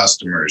serve the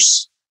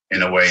customers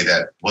in a way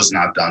that was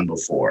not done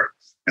before.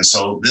 And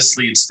so this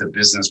leads to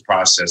business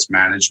process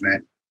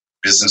management,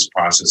 business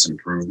process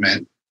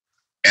improvement.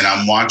 And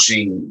I'm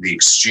watching the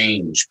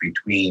exchange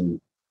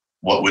between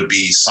what would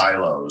be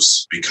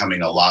silos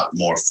becoming a lot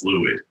more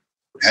fluid.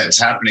 It's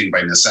happening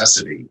by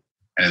necessity,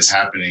 and it's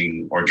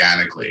happening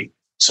organically.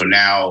 So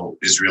now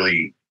is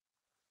really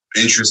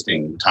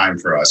interesting time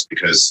for us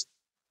because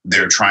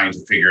they're trying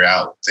to figure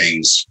out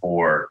things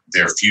for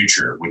their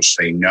future, which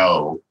they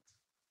know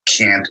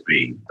can't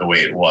be the way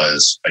it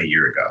was a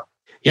year ago.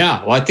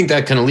 Yeah, well, I think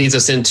that kind of leads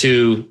us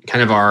into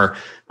kind of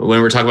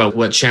when we're talking about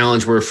what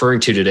challenge we're referring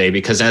to today,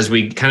 because as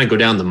we kind of go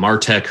down the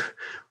MarTech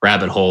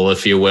rabbit hole,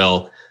 if you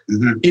will,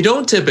 you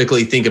don't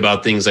typically think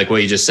about things like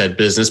what you just said,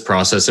 business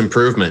process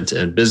improvement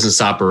and business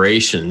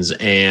operations.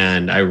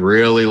 And I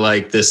really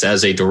like this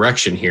as a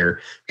direction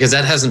here because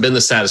that hasn't been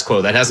the status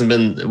quo. That hasn't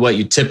been what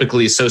you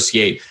typically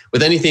associate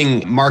with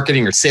anything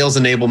marketing or sales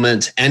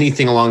enablement,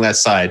 anything along that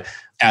side.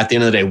 At the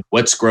end of the day,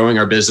 what's growing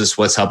our business,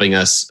 what's helping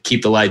us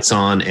keep the lights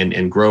on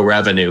and grow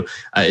revenue.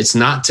 It's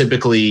not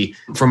typically,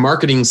 from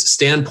marketing's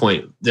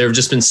standpoint, there have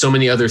just been so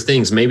many other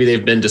things. Maybe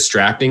they've been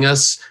distracting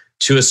us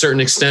to a certain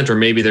extent, or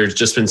maybe there's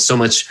just been so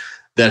much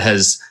that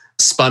has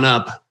spun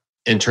up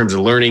in terms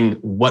of learning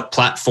what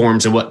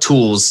platforms and what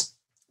tools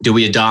do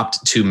we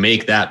adopt to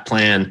make that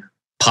plan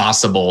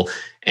possible,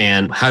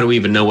 and how do we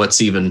even know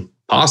what's even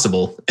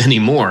possible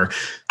anymore.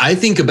 I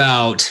think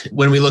about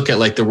when we look at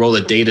like the role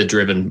that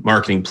data-driven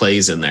marketing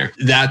plays in there.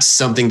 That's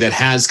something that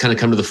has kind of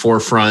come to the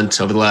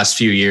forefront over the last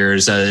few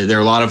years. There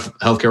are a lot of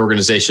healthcare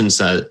organizations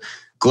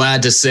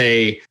glad to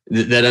say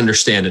that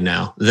understand it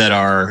now,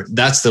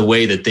 that's the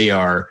way that they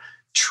are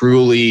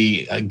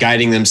truly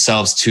guiding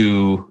themselves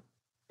to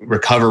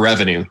recover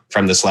revenue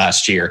from this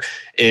last year.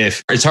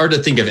 If it's hard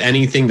to think of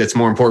anything that's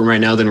more important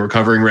right now than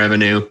recovering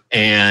revenue.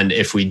 And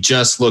if we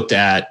just looked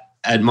at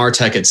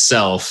MarTech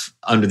itself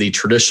under the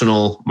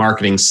traditional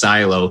marketing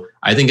silo,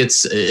 I think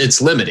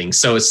it's limiting.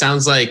 So it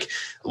sounds like,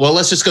 well,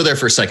 let's just go there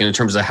for a second in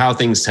terms of how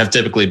things have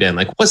typically been.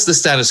 Like, what's the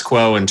status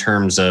quo in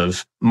terms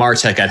of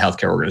MarTech at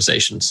healthcare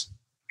organizations?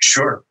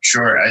 Sure.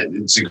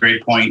 It's a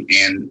great point.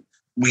 And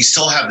we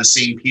still have the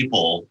same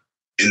people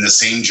in the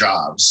same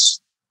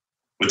jobs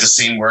with the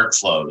same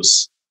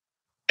workflows.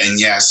 And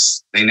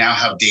yes, they now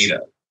have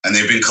data and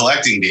they've been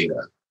collecting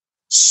data.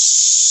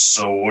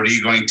 So what are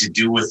you going to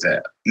do with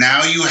it?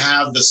 Now you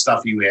have the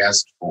stuff you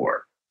asked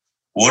for.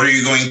 What are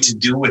you going to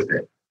do with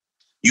it?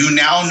 You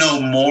now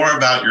know more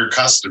about your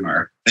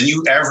customer than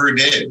you ever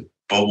did.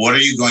 But what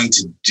are you going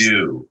to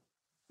do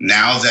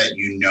now that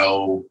you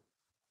know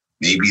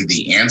maybe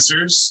the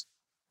answers,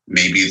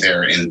 maybe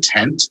their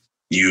intent,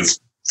 you've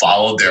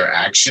followed their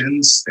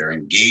actions, their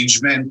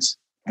engagement?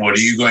 What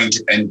are you going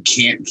to, and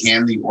can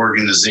the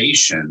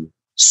organization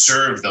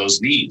serve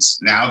those needs?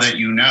 Now that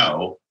you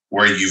know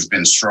where you've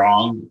been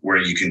strong, where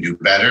you can do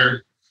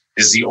better,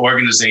 is the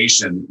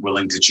organization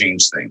willing to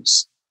change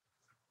things?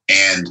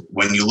 And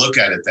when you look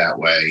at it that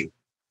way,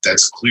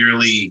 that's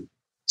clearly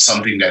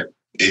something that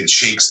it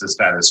shakes the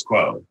status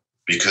quo,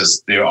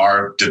 because there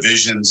are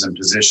divisions and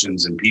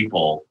positions and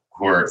people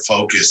who are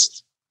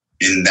focused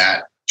in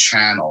that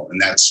channel, in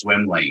that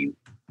swim lane.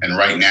 And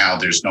right now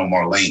there's no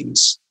more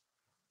lanes.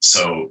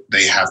 So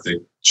they have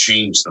to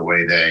change the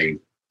way they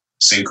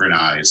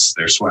synchronize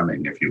their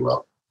swimming, if you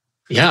will.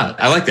 Yeah,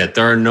 I like that.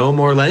 There are no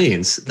more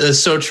lanes. That's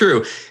so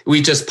true.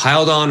 We just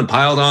piled on and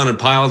piled on and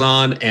piled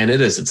on. And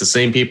it's the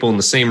same people in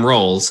the same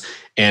roles.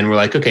 And we're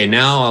like, okay,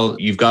 now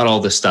you've got all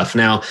this stuff.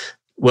 Now,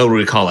 what would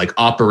we call like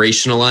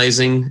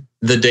operationalizing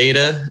the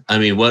data? I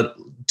mean,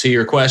 to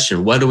your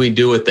question, what do we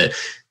do with it?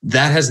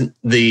 That has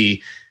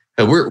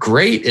we're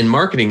great in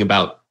marketing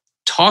about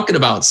talking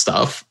about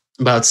stuff,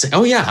 about saying,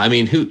 oh yeah, I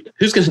mean,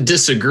 who's going to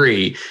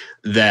disagree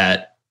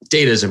that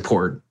data is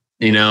important?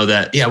 You know,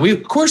 that, yeah,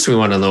 of course we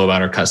want to know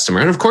about our customer.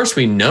 And of course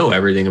we know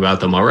everything about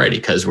them already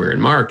because we're in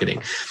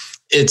marketing.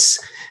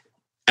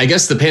 I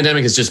guess the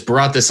pandemic has just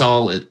brought this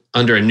all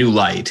under a new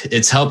light.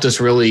 It's helped us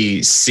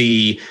really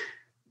see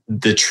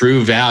the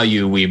true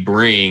value we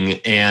bring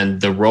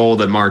and the role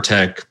that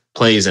MarTech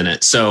plays in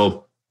it.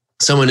 So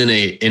someone in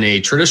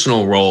a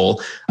traditional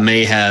role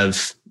may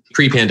have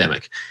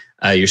pre-pandemic.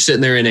 You're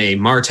sitting there in a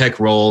MarTech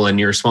role and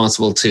you're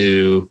responsible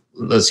to,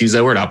 let's use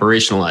that word,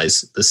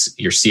 operationalize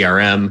your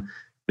CRM,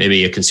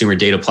 maybe a consumer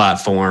data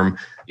platform,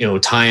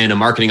 tie in a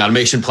marketing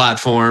automation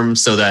platform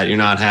so that you're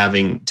not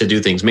having to do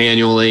things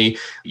manually.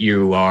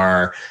 You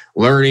are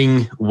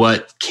learning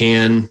what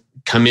can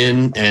come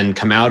in and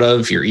come out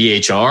of your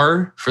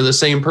EHR for the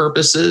same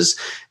purposes.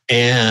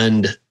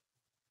 And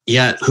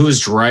yet,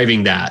 who's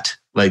driving that?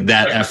 Like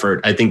that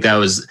effort? I think that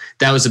was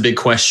a big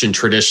question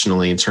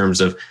traditionally in terms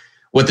of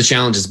what the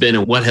challenge has been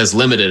and what has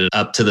limited it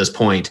up to this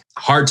point.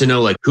 Hard to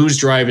know, like, who's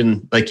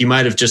driving. Like, you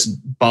might have just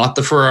bought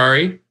the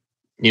Ferrari,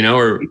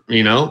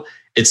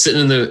 it's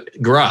sitting in the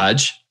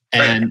garage.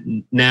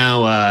 And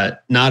now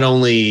not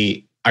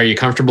only are you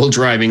comfortable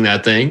driving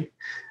that thing,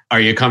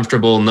 are you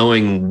comfortable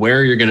knowing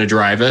where you're going to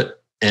drive it?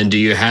 And do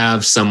you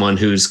have someone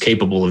who's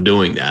capable of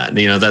doing that?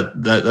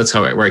 That's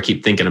where I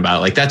keep thinking about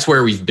it. Like, that's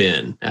where we've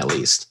been, at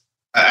least.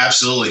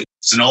 Absolutely.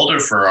 It's an older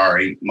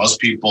Ferrari. Most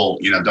people,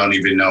 don't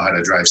even know how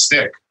to drive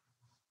stick.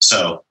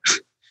 So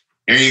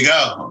here you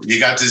go. You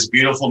got this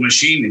beautiful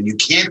machine and you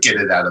can't get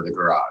it out of the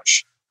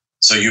garage.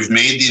 So you've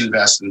made the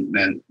investment,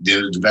 and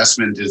the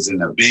investment is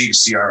in a big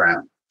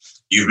CRM.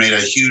 You've made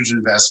a huge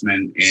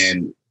investment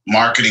in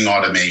marketing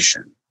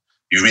automation.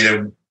 You've made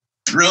a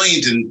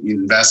brilliant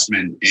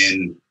investment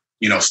in,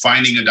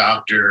 finding a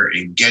doctor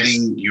and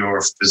getting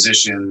your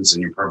physicians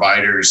and your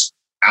providers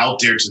out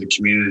there to the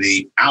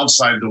community,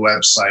 outside the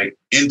website,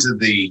 into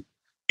the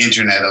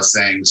Internet of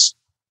Things.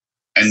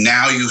 And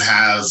now you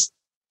have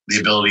the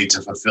ability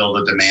to fulfill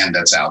the demand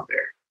that's out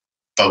there.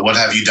 But what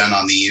have you done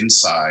on the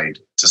inside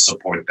to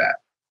support that?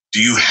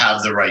 Do you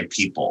have the right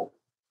people?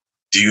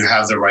 Do you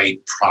have the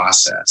right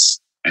process?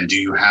 And do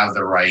you have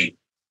the right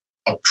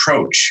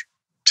approach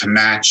to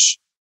match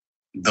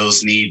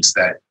those needs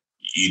that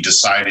you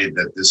decided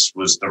that this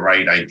was the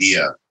right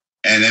idea?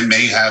 And it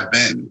may have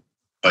been,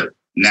 but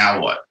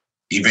now what?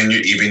 Even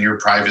your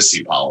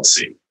privacy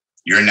policy,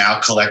 you're now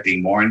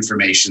collecting more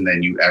information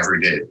than you ever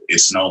did.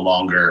 It's no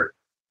longer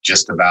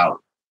just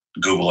about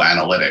Google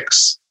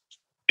Analytics.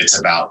 It's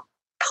about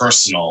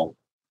personal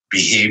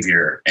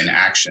behavior and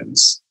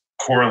actions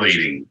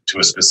correlating to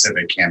a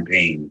specific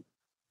campaign,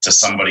 to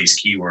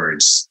somebody's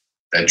keywords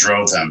that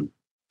drove them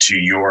to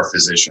your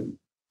physician.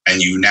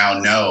 And you now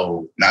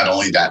know not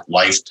only that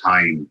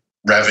lifetime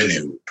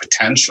revenue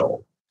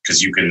potential,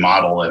 because you can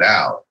model it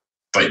out,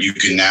 but you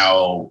can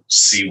now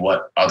see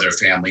what other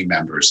family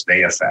members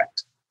they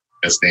affect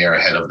if they are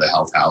head of the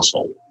health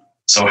household.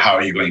 So how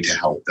are you going to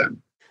help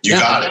them? You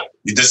got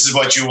it. This is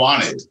what you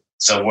wanted.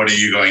 So what are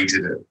you going to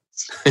do?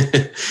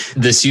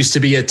 This used to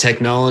be a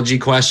technology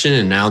question,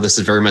 and now this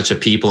is very much a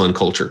people and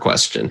culture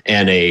question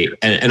and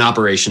an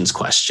operations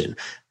question.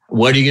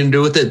 What are you going to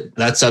do with it?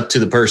 That's up to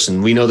the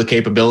person. We know the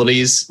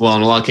capabilities. Well,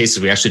 in a lot of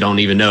cases, we actually don't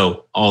even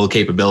know all the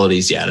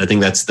capabilities yet. I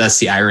think that's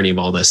the irony of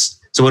all this.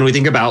 So when we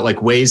think about like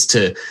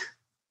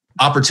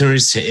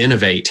opportunities to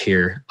innovate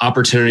here,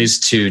 opportunities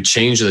to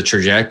change the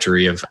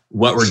trajectory of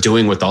what we're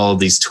doing with all of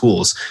these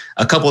tools,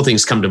 a couple of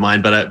things come to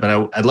mind, but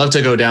I'd love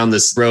to go down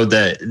this road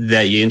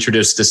that you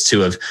introduced us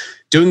to of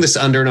doing this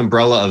under an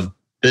umbrella of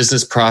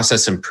business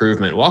process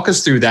improvement. Walk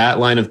us through that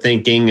line of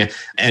thinking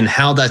and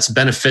how that's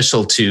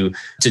beneficial to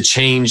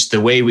change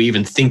the way we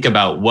even think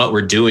about what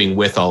we're doing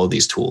with all of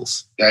these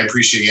tools. I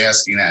appreciate you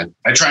asking that.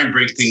 I try and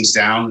break things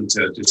down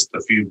into just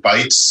a few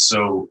bites.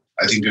 So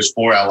I think there's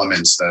 4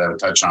 elements that I would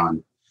touch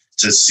on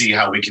to see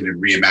how we can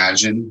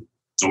reimagine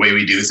the way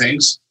we do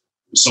things.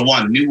 So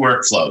 1, new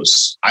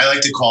workflows. I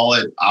like to call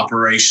it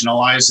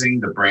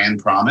operationalizing the brand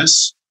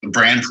promise. The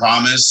brand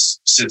promise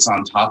sits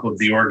on top of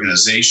the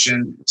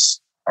organization. It's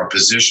our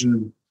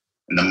position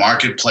in the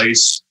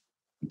marketplace.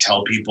 We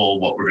tell people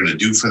what we're going to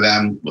do for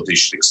them, what they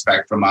should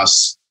expect from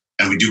us.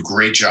 And we do a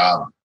great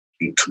job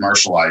in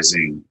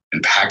commercializing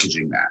and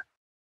packaging that.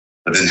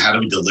 But then how do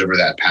we deliver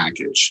that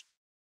package?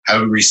 How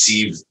do we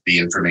receive the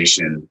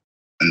information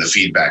and the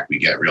feedback we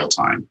get real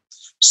time?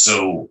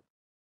 So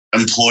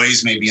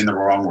employees may be in the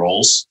wrong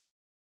roles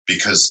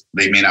because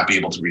they may not be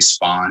able to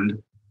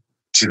respond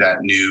to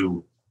that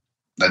new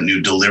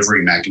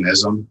delivery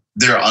mechanism.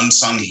 There are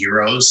unsung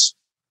heroes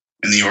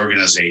in the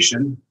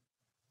organization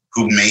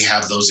who may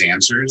have those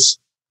answers,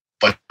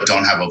 but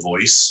don't have a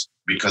voice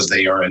because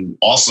they are in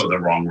also the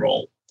wrong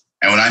role.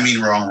 And when I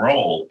mean wrong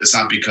role, it's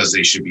not because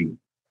they should be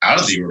out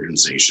of the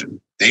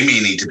organization. They may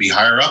need to be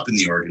higher up in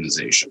the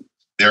organization.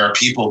 There are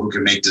people who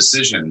can make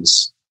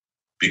decisions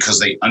because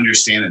they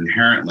understand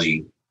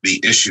inherently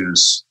the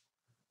issues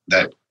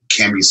that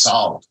can be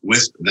solved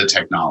with the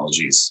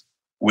technologies,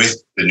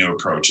 with the new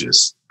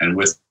approaches, and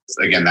with,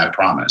 again, that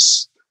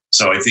promise.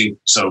 So I think,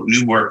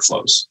 new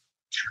workflows.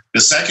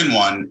 The second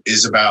one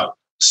is about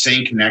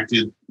staying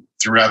connected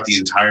throughout the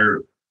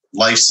entire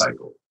life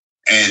cycle.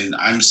 And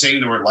I'm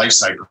saying the word life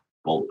cycle,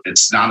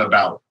 it's not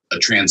about a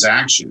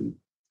transaction,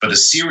 but a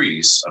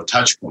series of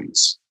touch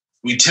points.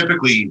 We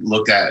typically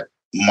look at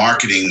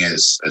marketing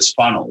as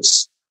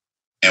funnels.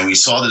 And we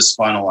saw this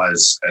funnel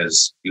as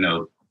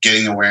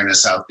getting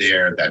awareness out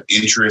there, that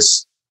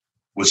interest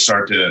would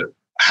start to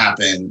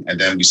happen. And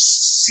then we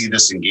see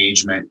this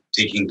engagement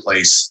taking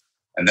place.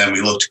 And then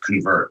we look to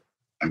convert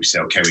and we say,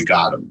 okay, we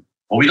got them.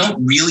 But we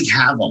don't really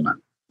have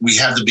them. We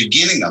have the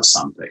beginning of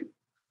something.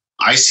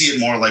 I see it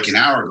more like an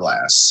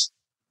hourglass.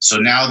 So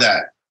now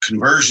that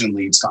conversion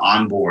leads to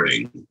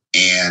onboarding,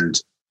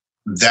 and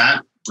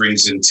that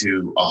brings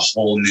into a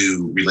whole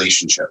new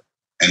relationship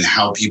and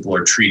how people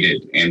are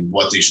treated and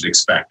what they should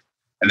expect.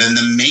 And then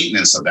the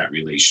maintenance of that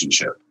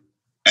relationship.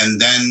 And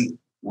then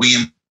we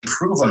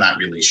improve on that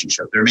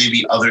relationship. There may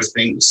be other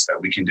things that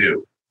we can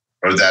do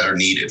or that are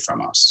needed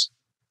from us.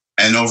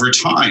 And over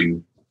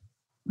time,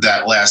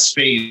 that last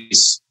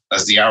phase,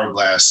 as the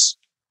hourglass,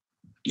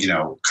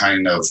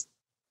 kind of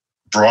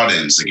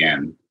broadens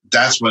again,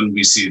 that's when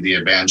we see the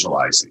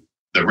evangelizing,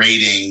 the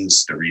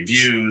ratings, the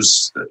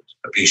reviews, the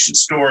patient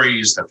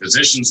stories, the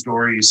physician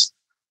stories,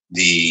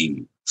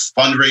 the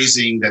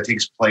fundraising that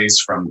takes place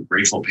from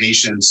grateful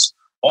patients,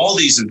 all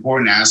these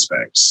important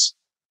aspects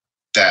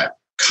that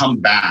come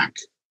back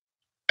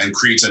and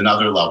creates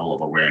another level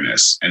of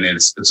awareness. And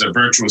it's a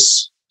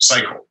virtuous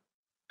cycle,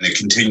 and it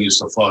continues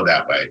to flow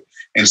that way.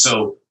 And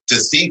so to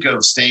think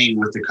of staying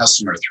with the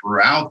customer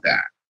throughout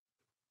that,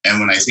 and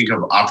when I think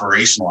of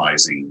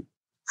operationalizing,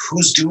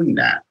 who's doing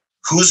that?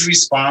 Who's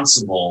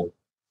responsible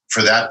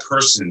for that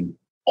person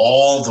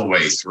all the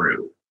way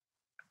through?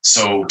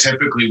 So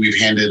typically we've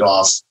handed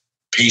off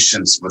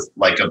patients with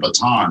like a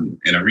baton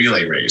in a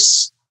relay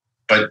race,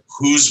 but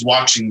who's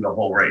watching the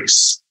whole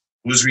race?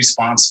 Who's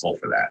responsible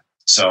for that?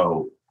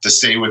 So to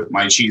stay with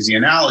my cheesy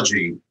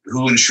analogy,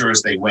 who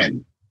ensures they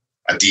win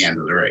at the end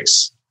of the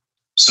race?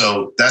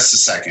 So that's the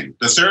second.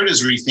 The third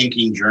is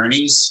rethinking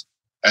journeys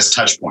as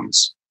touch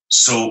points.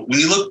 So when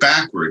you look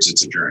backwards,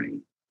 it's a journey,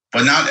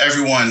 but not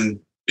everyone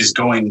is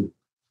going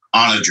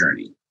on a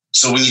journey.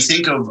 So when you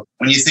think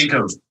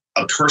of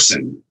a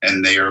person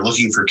and they are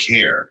looking for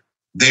care,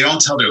 they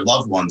don't tell their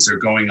loved ones they're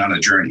going on a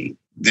journey.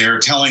 They're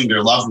telling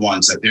their loved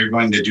ones that they're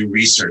going to do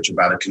research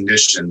about a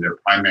condition their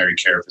primary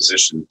care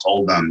physician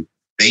told them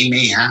they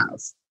may have.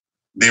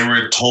 They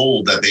were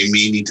told that they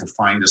may need to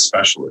find a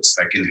specialist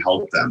that can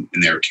help them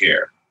in their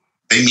care.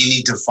 They may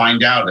need to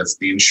find out if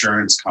the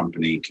insurance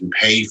company can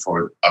pay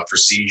for a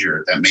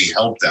procedure that may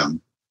help them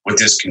with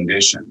this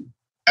condition.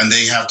 And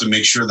they have to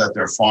make sure that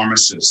their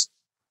pharmacist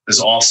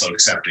is also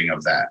accepting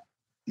of that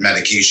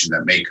medication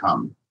that may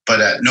come.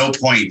 But at no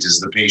point is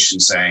the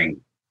patient saying,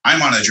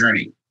 I'm on a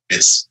journey.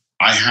 It's,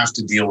 I have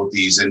to deal with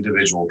these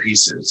individual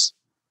pieces.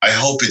 I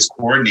hope it's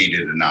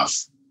coordinated enough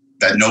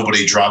that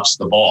nobody drops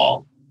the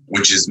ball,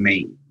 which is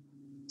me.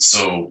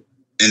 So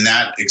in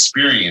that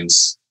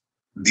experience,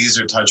 these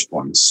are touch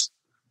points.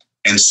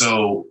 And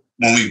so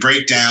when we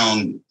break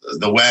down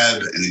the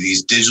web and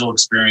these digital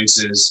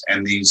experiences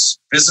and these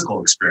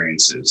physical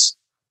experiences,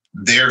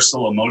 they're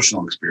still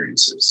emotional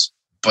experiences.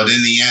 But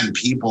in the end,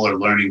 people are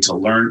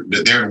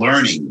they're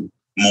learning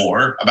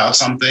more about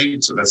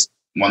something. So that's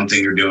one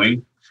thing they're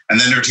doing. And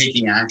then they're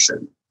taking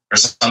action. Or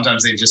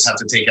sometimes they just have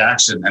to take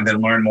action and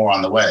then learn more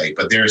on the way.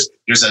 But there's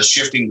a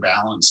shifting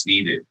balance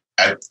needed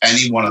at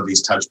any one of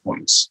these touch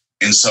points.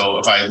 And so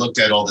if I looked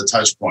at all the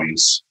touch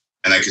points,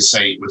 and I could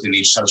say within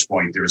each touch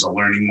point, there's a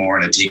learning more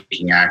and a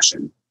taking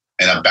action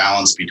and a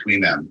balance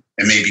between them.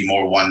 It may be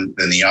more one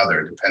than the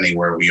other, depending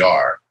where we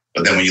are.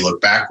 But then when you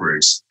look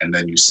backwards and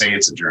then you say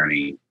it's a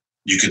journey,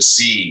 you could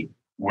see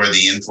where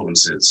the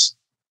influences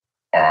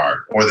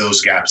are or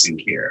those gaps in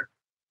care.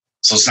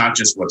 So it's not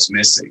just what's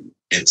missing.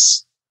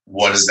 It's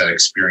what does that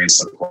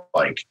experience look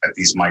like at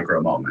these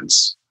micro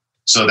moments?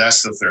 So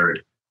that's the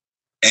third.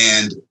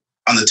 And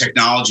on the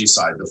technology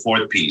side, the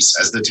fourth piece,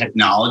 as the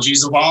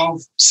technologies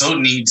evolve, so it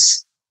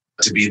needs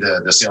to be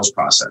the sales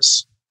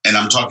process. And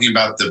I'm talking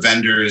about the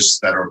vendors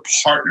that are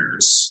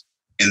partners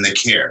in the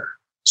care.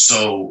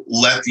 So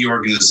let the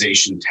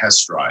organization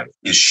test drive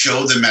and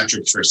show the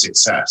metrics for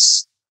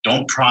success.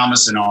 Don't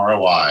promise an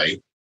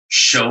ROI.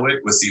 Show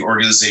it with the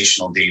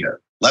organizational data.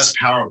 Less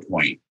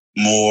PowerPoint,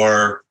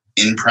 more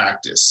in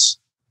practice,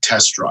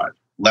 test drive.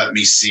 Let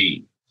me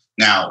see.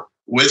 Now,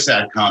 with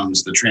that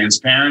comes the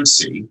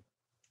transparency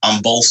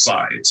on both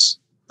sides.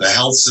 The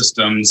health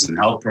systems and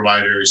health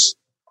providers,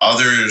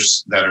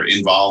 others that are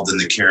involved in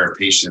the care of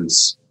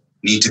patients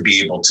need to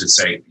be able to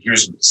say,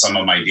 here's some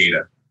of my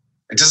data.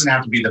 It doesn't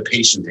have to be the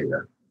patient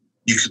data.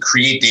 You could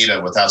create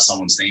data without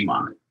someone's name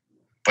on it,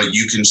 but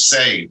you can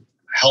say,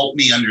 help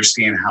me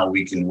understand how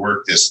we can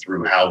work this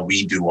through how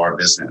we do our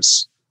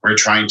business. We're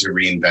trying to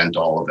reinvent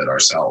all of it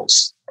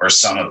ourselves or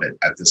some of it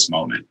at this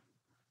moment.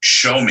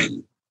 Show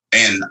me.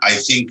 And I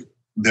think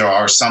there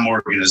are some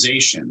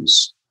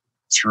organizations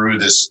through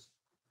this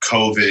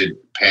COVID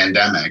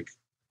pandemic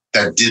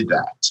that did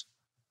that.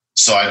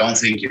 So I don't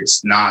think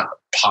it's not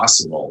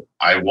possible.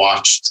 I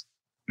watched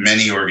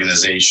many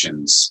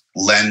organizations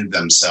lend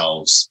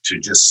themselves to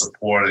just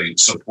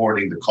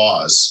supporting the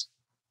cause,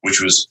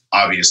 which was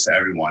obvious to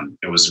everyone.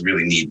 It was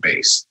really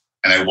need-based.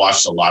 And I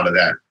watched a lot of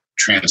that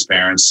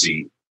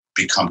transparency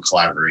become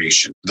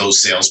collaboration.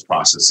 Those sales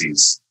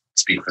processes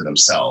speak for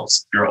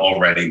themselves. You're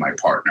already my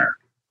partner.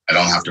 I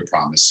don't have to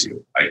promise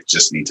you. I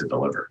just need to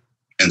deliver.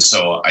 And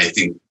so I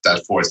think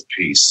that fourth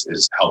piece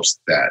helps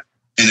that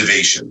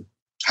innovation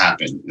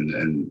happen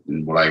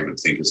in what I would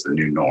think is the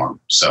new norm.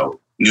 So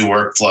new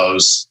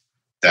workflows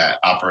that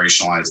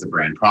operationalize the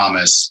brand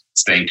promise,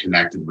 staying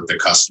connected with the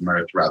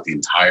customer throughout the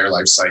entire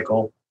life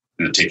cycle,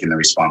 taking the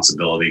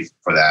responsibility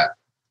for that,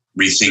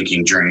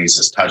 rethinking journeys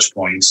as touch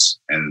points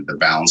and the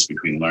balance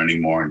between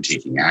learning more and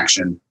taking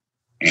action,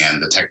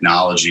 and the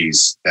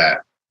technologies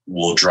that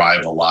will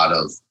drive a lot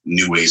of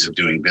new ways of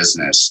doing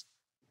business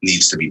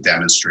needs to be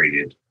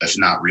demonstrated, if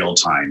not real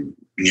time,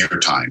 near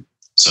time,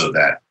 so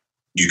that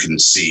you can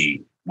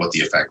see what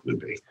the effect would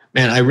be.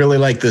 Man, I really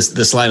like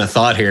this line of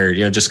thought here,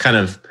 just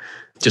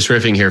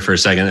riffing here for a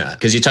second,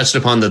 because you touched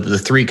upon the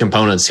three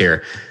components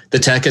here: the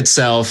tech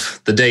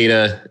itself, the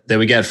data that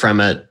we get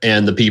from it,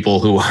 and the people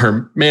who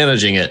are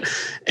managing it.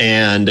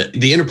 And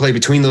the interplay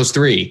between those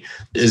three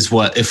is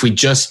what, if we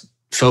just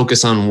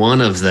focus on one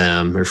of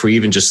them, or if we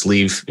even just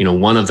leave,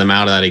 one of them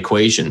out of that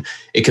equation,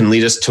 it can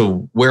lead us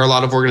to where a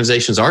lot of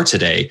organizations are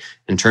today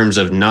in terms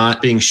of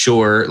not being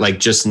sure, like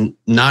just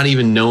not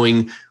even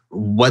knowing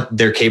what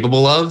they're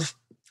capable of,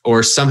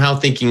 or somehow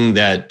thinking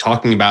that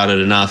talking about it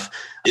enough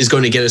is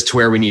going to get us to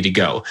where we need to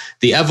go.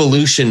 The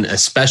evolution,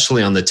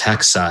 especially on the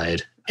tech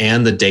side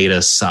and the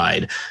data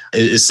side,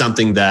 is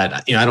something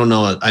that, I don't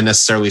know, I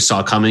necessarily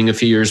saw coming a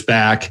few years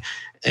back.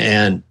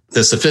 And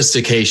the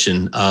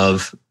sophistication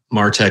of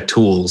MarTech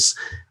tools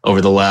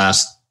over the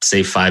last,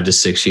 say, 5 to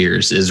 6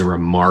 years is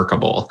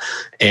remarkable.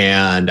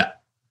 And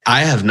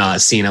I have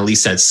not seen, at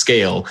least at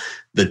scale,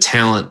 the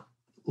talent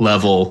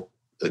level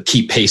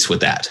keep pace with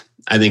that.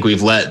 I think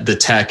we've let the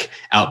tech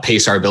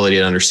outpace our ability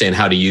to understand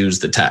how to use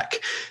the tech.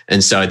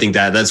 And so I think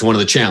that's one of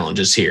the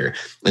challenges here.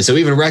 And so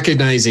even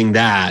recognizing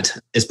that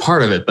is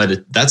part of it,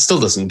 but that still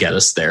doesn't get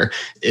us there.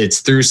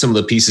 It's through some of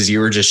the pieces you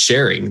were just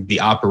sharing, the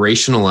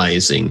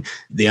operationalizing,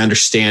 the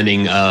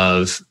understanding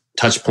of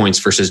touch points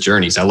versus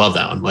journeys. I love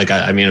that one.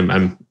 I'm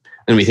going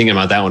to be thinking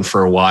about that one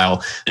for a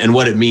while and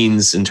what it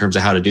means in terms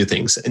of how to do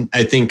things. And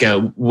I think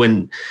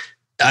when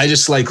I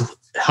just like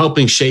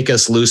helping shake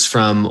us loose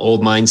from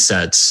old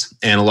mindsets.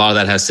 And a lot of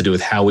that has to do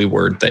with how we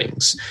word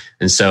things.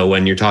 And so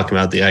when you're talking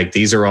about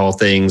these are all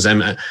things,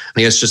 I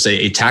guess just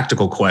a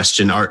tactical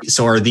question.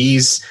 Are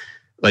these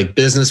like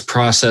business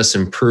process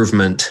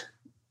improvement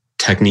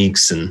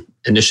techniques and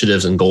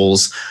initiatives and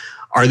goals?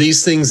 Are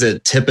these things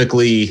that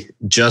typically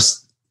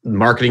just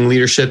marketing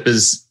leadership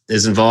is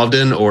involved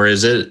in, or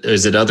is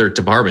it other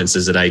departments?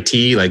 Is it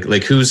IT?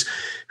 Like who's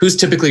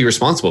typically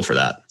responsible for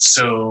that?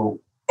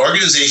 So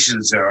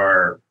organizations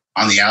are,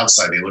 on the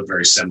outside, they look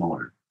very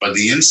similar, but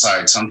the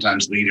inside,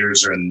 sometimes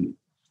leaders are in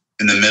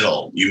in the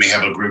middle, you may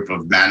have a group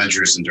of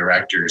managers and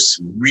directors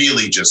who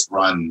really just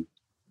run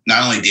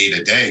not only day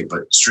to day,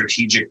 but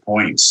strategic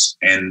points,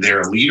 and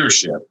their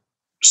leadership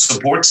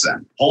supports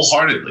them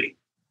wholeheartedly.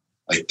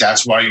 Like,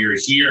 that's why you're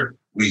here.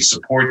 We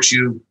support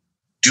you.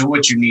 Do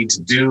what you need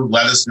to do.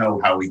 Let us know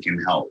how we can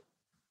help.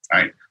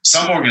 Right?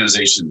 Some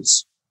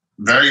organizations,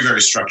 very, very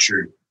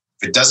structured.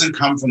 If it doesn't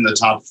come from the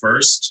top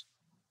first,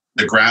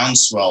 the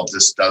groundswell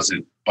just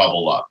doesn't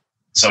bubble up.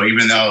 So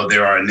even though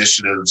there are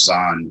initiatives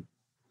on,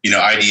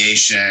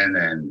 ideation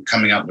and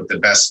coming up with the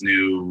best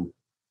new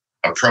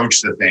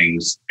approach to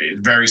things, it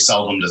very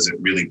seldom does it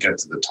really get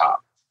to the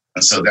top.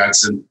 And so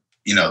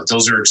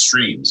those are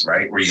extremes,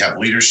 right? Where you have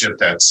leadership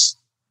that's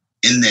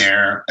in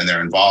there and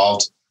they're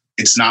involved.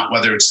 It's not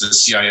whether it's the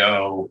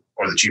CIO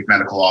or the chief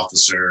medical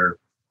officer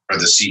or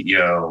the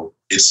CEO.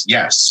 It's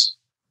yes.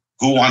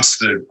 Who wants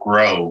to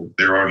grow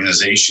their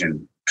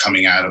organization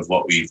coming out of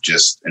what we've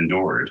just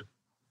endured?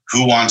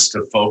 Who wants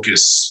to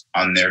focus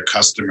on their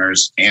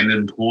customers and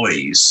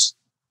employees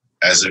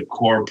as a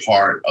core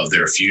part of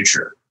their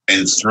future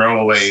and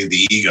throw away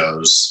the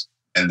egos?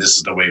 And this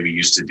is the way we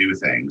used to do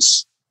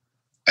things,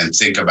 and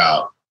think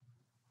about,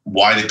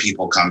 why did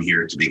people come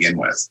here to begin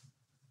with?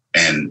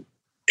 And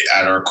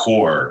at our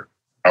core,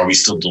 are we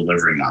still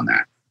delivering on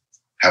that?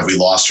 Have we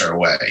lost our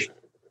way?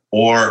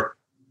 Or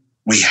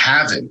we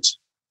haven't.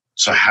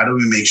 So how do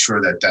we make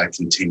sure that that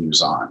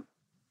continues on?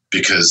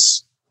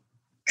 Because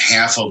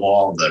half of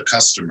all the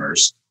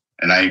customers,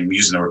 and I'm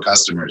using the word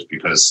customers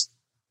because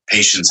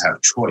patients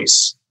have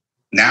choice,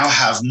 now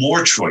have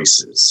more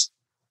choices.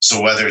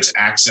 So whether it's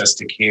access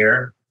to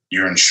care,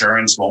 your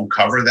insurance won't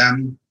cover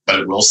them, but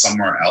it will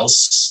somewhere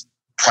else.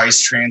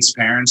 Price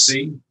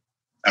transparency.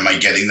 Am I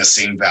getting the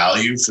same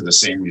value for the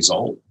same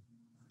result?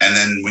 And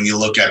then when you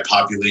look at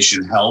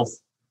population health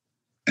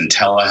and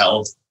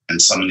telehealth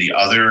and some of the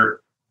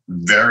other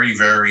very,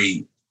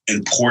 very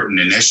important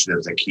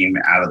initiatives that came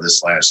out of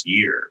this last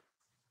year,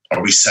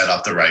 are we set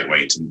up the right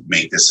way to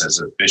make this as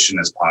efficient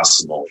as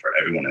possible for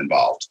everyone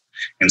involved?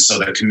 And so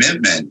the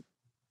commitment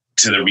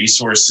to the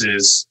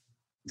resources,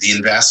 the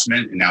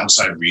investment in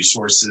outside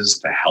resources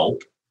to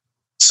help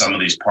some of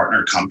these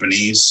partner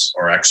companies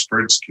or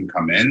experts can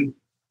come in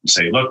and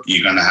say, look,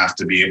 you're going to have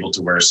to be able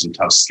to wear some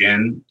tough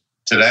skin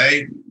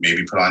today,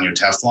 maybe put on your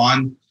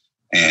Teflon,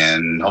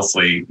 and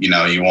hopefully,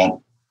 you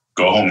won't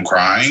go home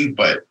crying,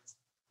 but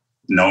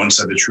no one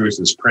said the truth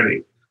is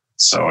pretty.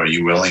 So are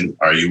you willing?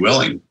 Are you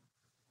willing?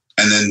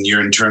 And then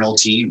your internal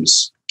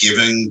teams,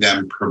 giving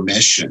them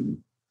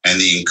permission and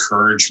the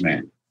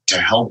encouragement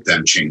to help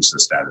them change the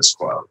status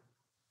quo.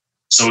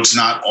 So it's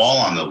not all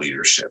on the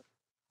leadership.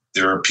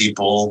 There are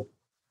people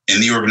in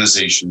the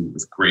organization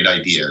with great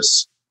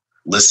ideas.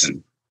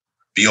 Listen,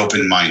 be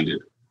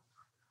open-minded.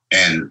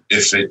 And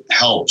if it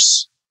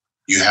helps,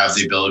 you have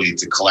the ability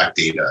to collect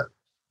data,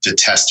 to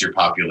test your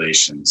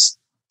populations,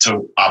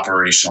 to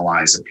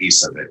operationalize a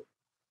piece of it,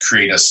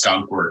 create a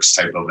skunkworks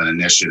type of an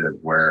initiative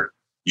where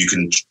you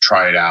can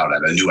try it out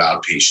at a new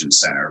outpatient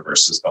center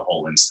versus the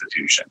whole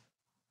institution.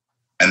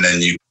 And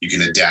then you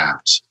can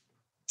adapt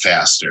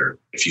faster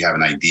if you have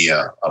an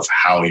idea of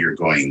how you're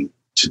going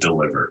to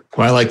deliver.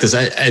 Well, I like this.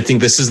 I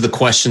think this is the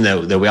question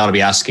that we ought to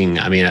be asking.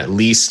 I mean, at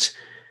least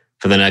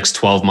for the next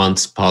 12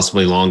 months,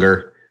 possibly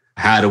longer.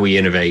 How do we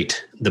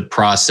innovate the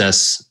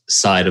process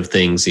side of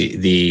things,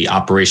 the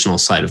operational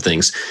side of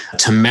things,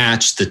 to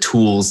match the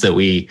tools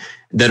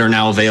that are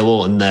now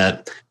available and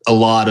that a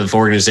lot of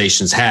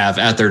organizations have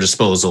at their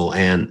disposal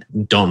and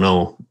don't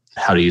know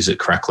how to use it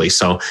correctly?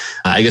 So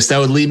I guess that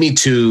would lead me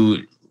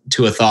to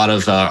a thought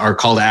of our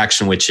call to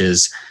action, which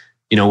is,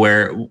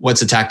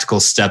 what's a tactical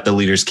step that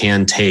leaders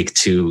can take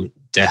to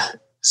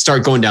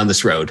start going down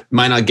this road?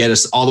 Might not get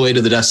us all the way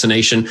to the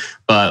destination,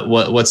 but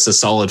what's the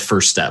solid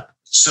first step?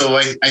 So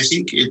I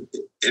think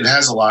it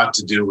has a lot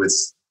to do with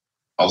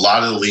a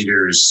lot of the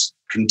leaders'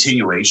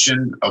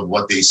 continuation of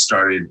what they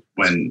started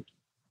when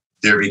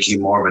there became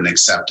more of an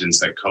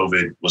acceptance that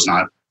COVID was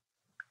not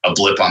a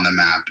blip on the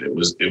map. It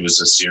was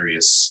a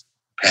serious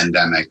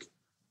pandemic.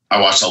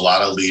 I watched a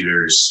lot of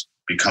leaders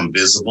become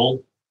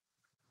visible.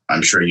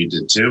 I'm sure you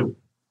did too.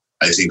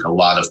 I think a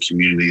lot of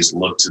communities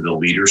look to the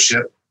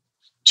leadership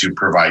to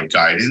provide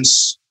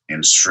guidance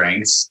and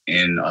strength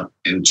in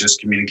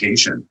just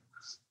communication,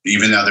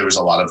 even though there was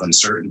a lot of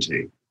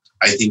uncertainty.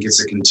 I think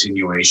it's a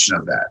continuation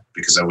of that,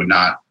 because I would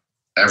not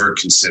ever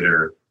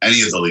consider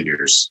any of the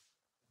leaders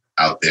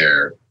out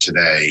there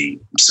today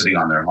sitting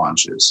on their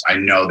haunches. I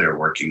know they're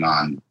working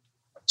on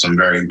some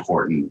very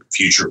important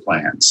future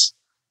plans,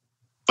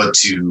 but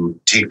to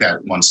take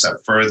that one step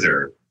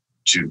further,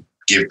 to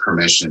give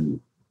permission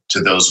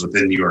to those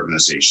within the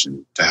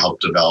organization to help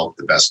develop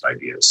the best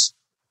ideas,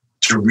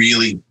 to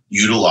really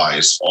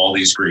utilize all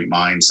these great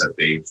minds that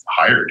they've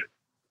hired,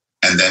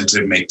 and then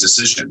to make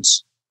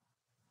decisions.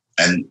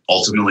 And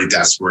ultimately,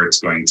 that's where it's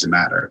going to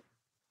matter,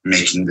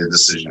 making the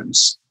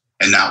decisions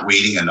and not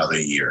waiting another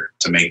year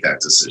to make that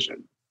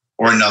decision,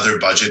 or another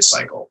budget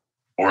cycle,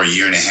 or a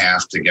year and a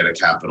half to get a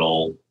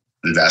capital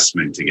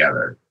investment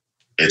together.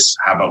 It's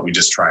how about we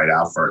just try it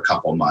out for a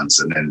couple months,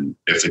 and then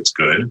if it's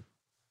good,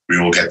 we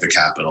will get the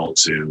capital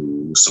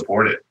to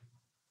support it.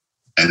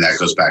 And that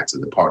goes back to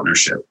the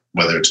partnership,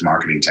 whether it's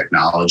marketing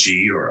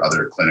technology or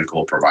other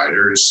clinical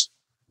providers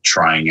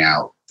trying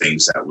out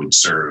things that would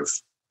serve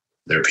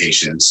their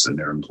patients and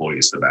their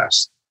employees the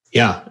best.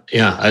 Yeah.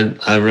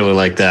 I really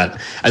like that.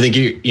 I think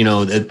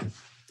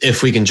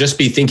if we can just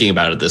be thinking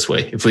about it this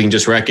way, if we can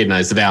just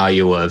recognize the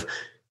value of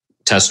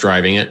test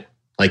driving it,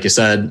 like you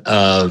said,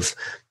 of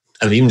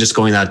even just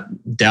going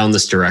down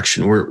this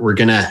direction, we're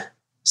going to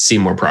see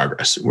more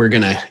progress. We're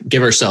going to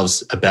give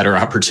ourselves a better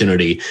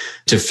opportunity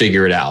to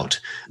figure it out.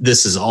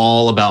 This is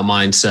all about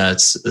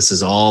mindsets. This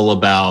is all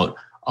about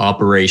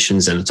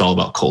operations, and it's all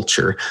about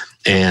culture.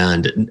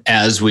 And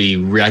as we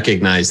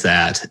recognize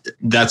that,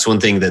 that's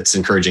one thing that's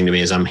encouraging to me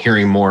is I'm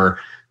hearing more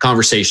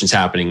conversations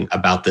happening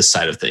about this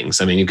side of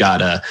things. I mean, you've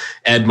got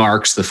Ed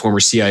Marks, the former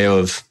CIO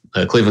of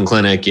Cleveland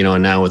Clinic,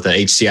 and now with the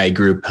HCI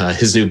Group,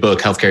 his new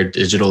book, Healthcare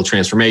Digital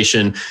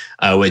Transformation,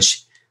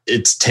 which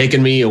it's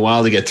taken me a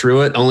while to get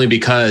through it, only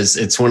because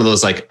it's one of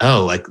those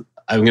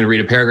I'm going to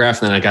read a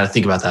paragraph and then I got to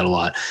think about that a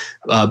lot.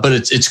 But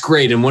it's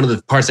great. And one of the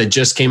parts I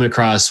just came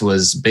across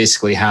was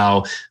basically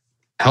how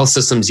health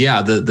systems,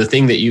 the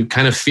thing that you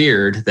kind of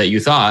feared, that you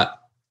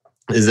thought,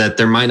 is that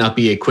there might not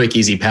be a quick,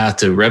 easy path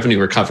to revenue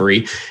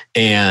recovery.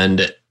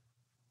 And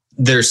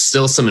there's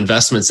still some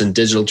investments in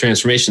digital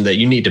transformation that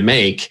you need to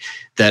make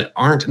that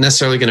aren't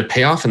necessarily going to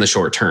pay off in the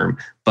short term,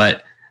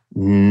 but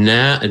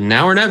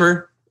now or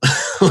never.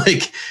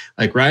 like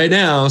right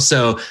now.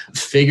 So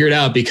figure it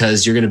out,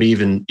 because you're going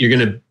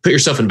to put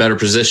yourself in a better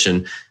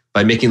position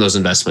by making those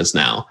investments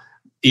now,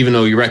 even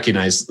though you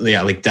recognize,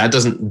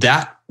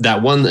 that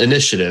one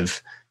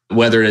initiative,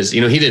 whether it is, he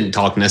didn't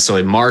talk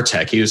necessarily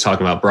MarTech, he was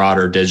talking about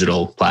broader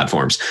digital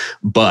platforms,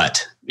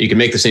 but you can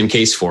make the same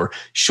case for,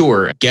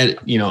 sure,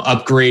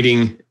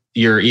 upgrading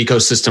your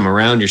ecosystem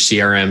around your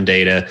CRM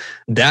data.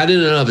 That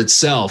in and of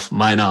itself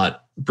might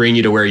not bring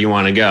you to where you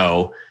want to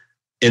go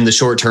in the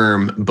short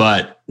term,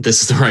 but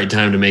this is the right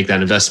time to make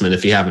that investment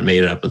if you haven't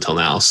made it up until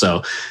now.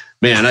 So,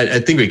 man, I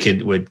think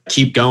we would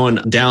keep going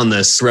down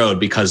this road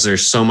because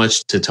there's so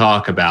much to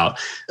talk about.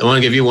 I want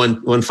to give you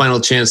one final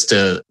chance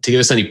to give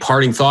us any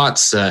parting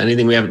thoughts,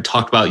 anything we haven't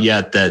talked about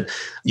yet that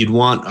you'd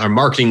want our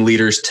marketing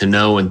leaders to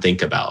know and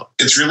think about.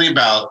 It's really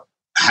about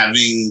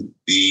having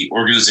the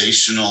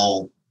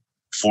organizational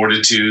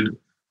fortitude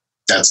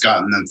that's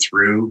gotten them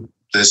through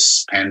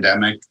this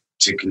pandemic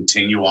to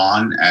continue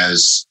on,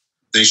 as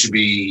they should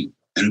be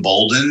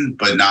emboldened,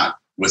 but not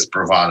with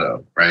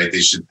bravado, right?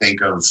 They should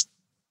think of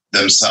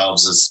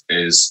themselves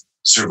as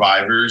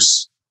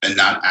survivors and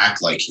not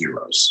act like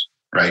heroes,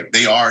 right?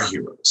 They are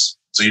heroes.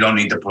 So you don't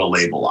need to put a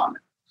label on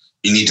it.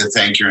 You need to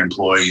thank your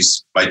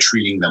employees by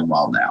treating them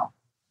well now,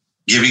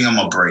 giving them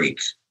a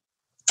break,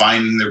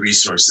 finding the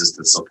resources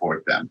to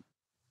support them.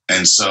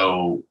 And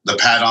so the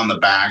pat on the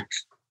back,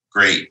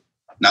 great.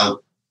 Now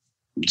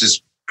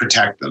just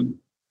protect them.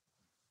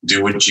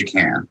 Do what you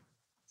can.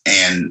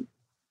 And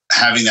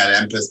having that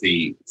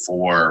empathy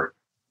for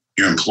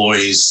your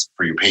employees,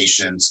 for your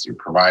patients, your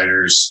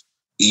providers,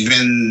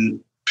 even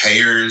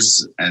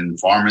payers and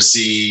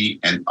pharmacy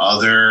and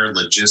other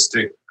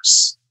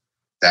logistics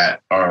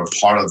that are a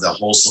part of the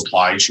whole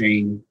supply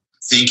chain,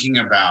 thinking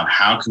about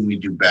how can we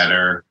do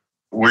better?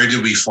 Where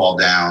do we fall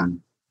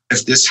down?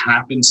 If this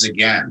happens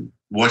again,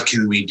 what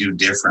can we do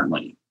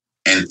differently?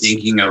 And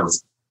thinking of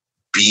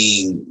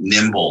being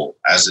nimble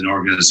as an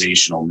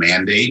organizational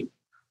mandate,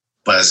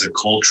 but as a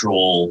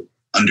cultural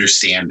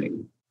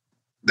understanding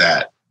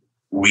that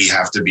we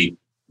have to be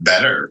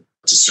better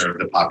to serve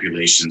the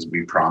populations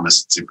we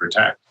promised to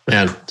protect.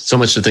 Man, so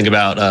much to think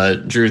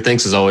about. Drew,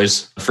 thanks as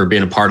always for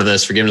being a part of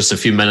this, for giving us a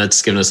few minutes,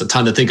 giving us a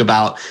ton to think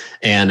about,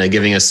 and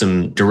giving us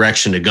some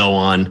direction to go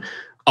on.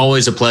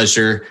 Always a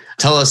pleasure.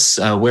 Tell us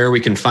where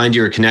we can find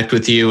you or connect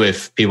with you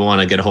if people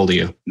want to get a hold of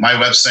you. My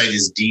website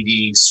is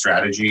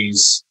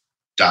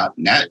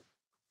ddstrategies.net.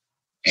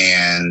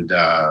 And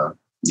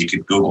you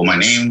could Google my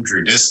name,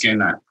 Drew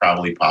Diskin. I'd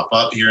probably pop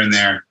up here and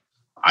there.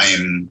 I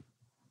am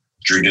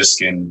Drew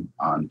Diskin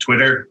on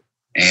Twitter.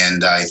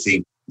 And I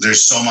think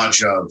there's so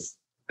much of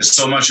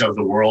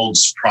the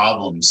world's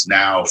problems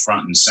now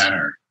front and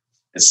center.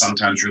 It's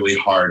sometimes really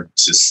hard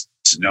to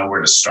know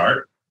where to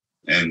start.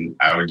 And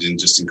I would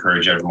just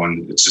encourage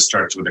everyone, it just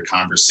starts with a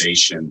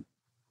conversation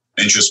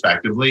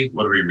introspectively.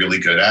 What are we really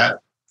good at?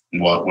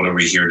 What are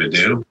we here to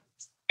do?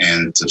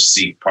 And to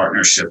seek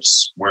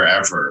partnerships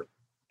wherever,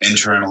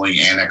 internally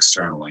and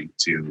externally,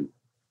 to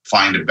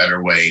find a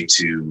better way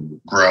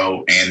to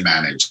grow and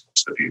manage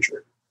the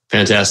future.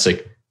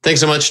 Fantastic.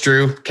 Thanks so much,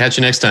 Drew. Catch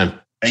you next time.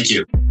 Thank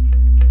you.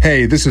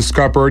 Hey, this is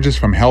Scott Burgess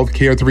from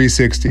Healthcare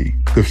 360,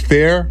 the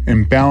fair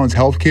and balanced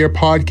healthcare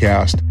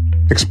podcast,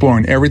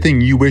 exploring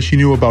everything you wish you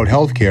knew about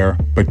healthcare,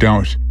 but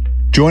don't.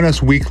 Join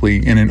us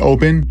weekly in an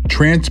open,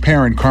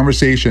 transparent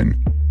conversation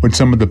with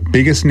some of the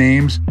biggest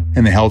names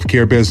in the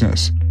healthcare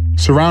business,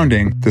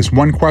 surrounding this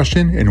one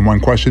question and one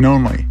question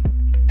only.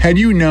 Had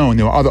you known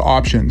there were other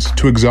options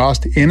to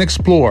exhaust and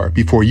explore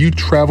before you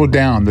travel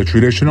down the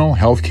traditional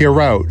healthcare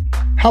route,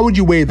 how would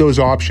you weigh those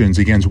options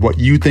against what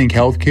you think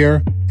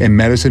healthcare and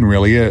medicine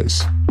really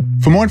is?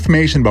 For more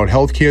information about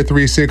Healthcare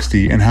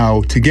 360 and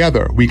how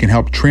together we can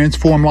help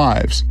transform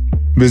lives,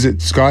 visit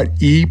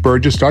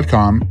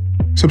scotteburgess.com,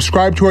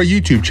 subscribe to our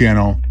YouTube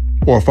channel,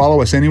 or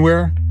follow us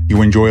anywhere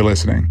you enjoy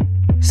listening.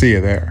 See you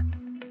there.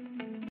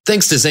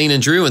 Thanks to Zane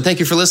and Drew, and thank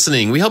you for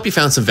listening. We hope you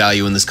found some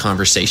value in this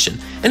conversation.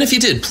 And if you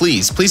did,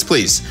 please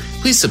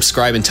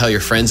subscribe and tell your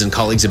friends and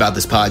colleagues about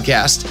this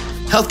podcast.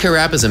 Healthcare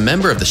Rap is a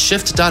member of the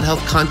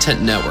Shift.Health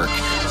Content Network.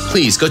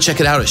 Please go check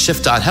it out at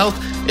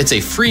Shift.Health. It's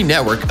a free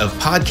network of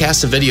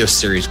podcasts and video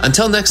series.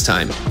 Until next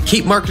time,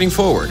 keep marketing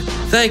forward.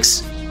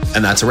 Thanks,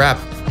 and that's a wrap.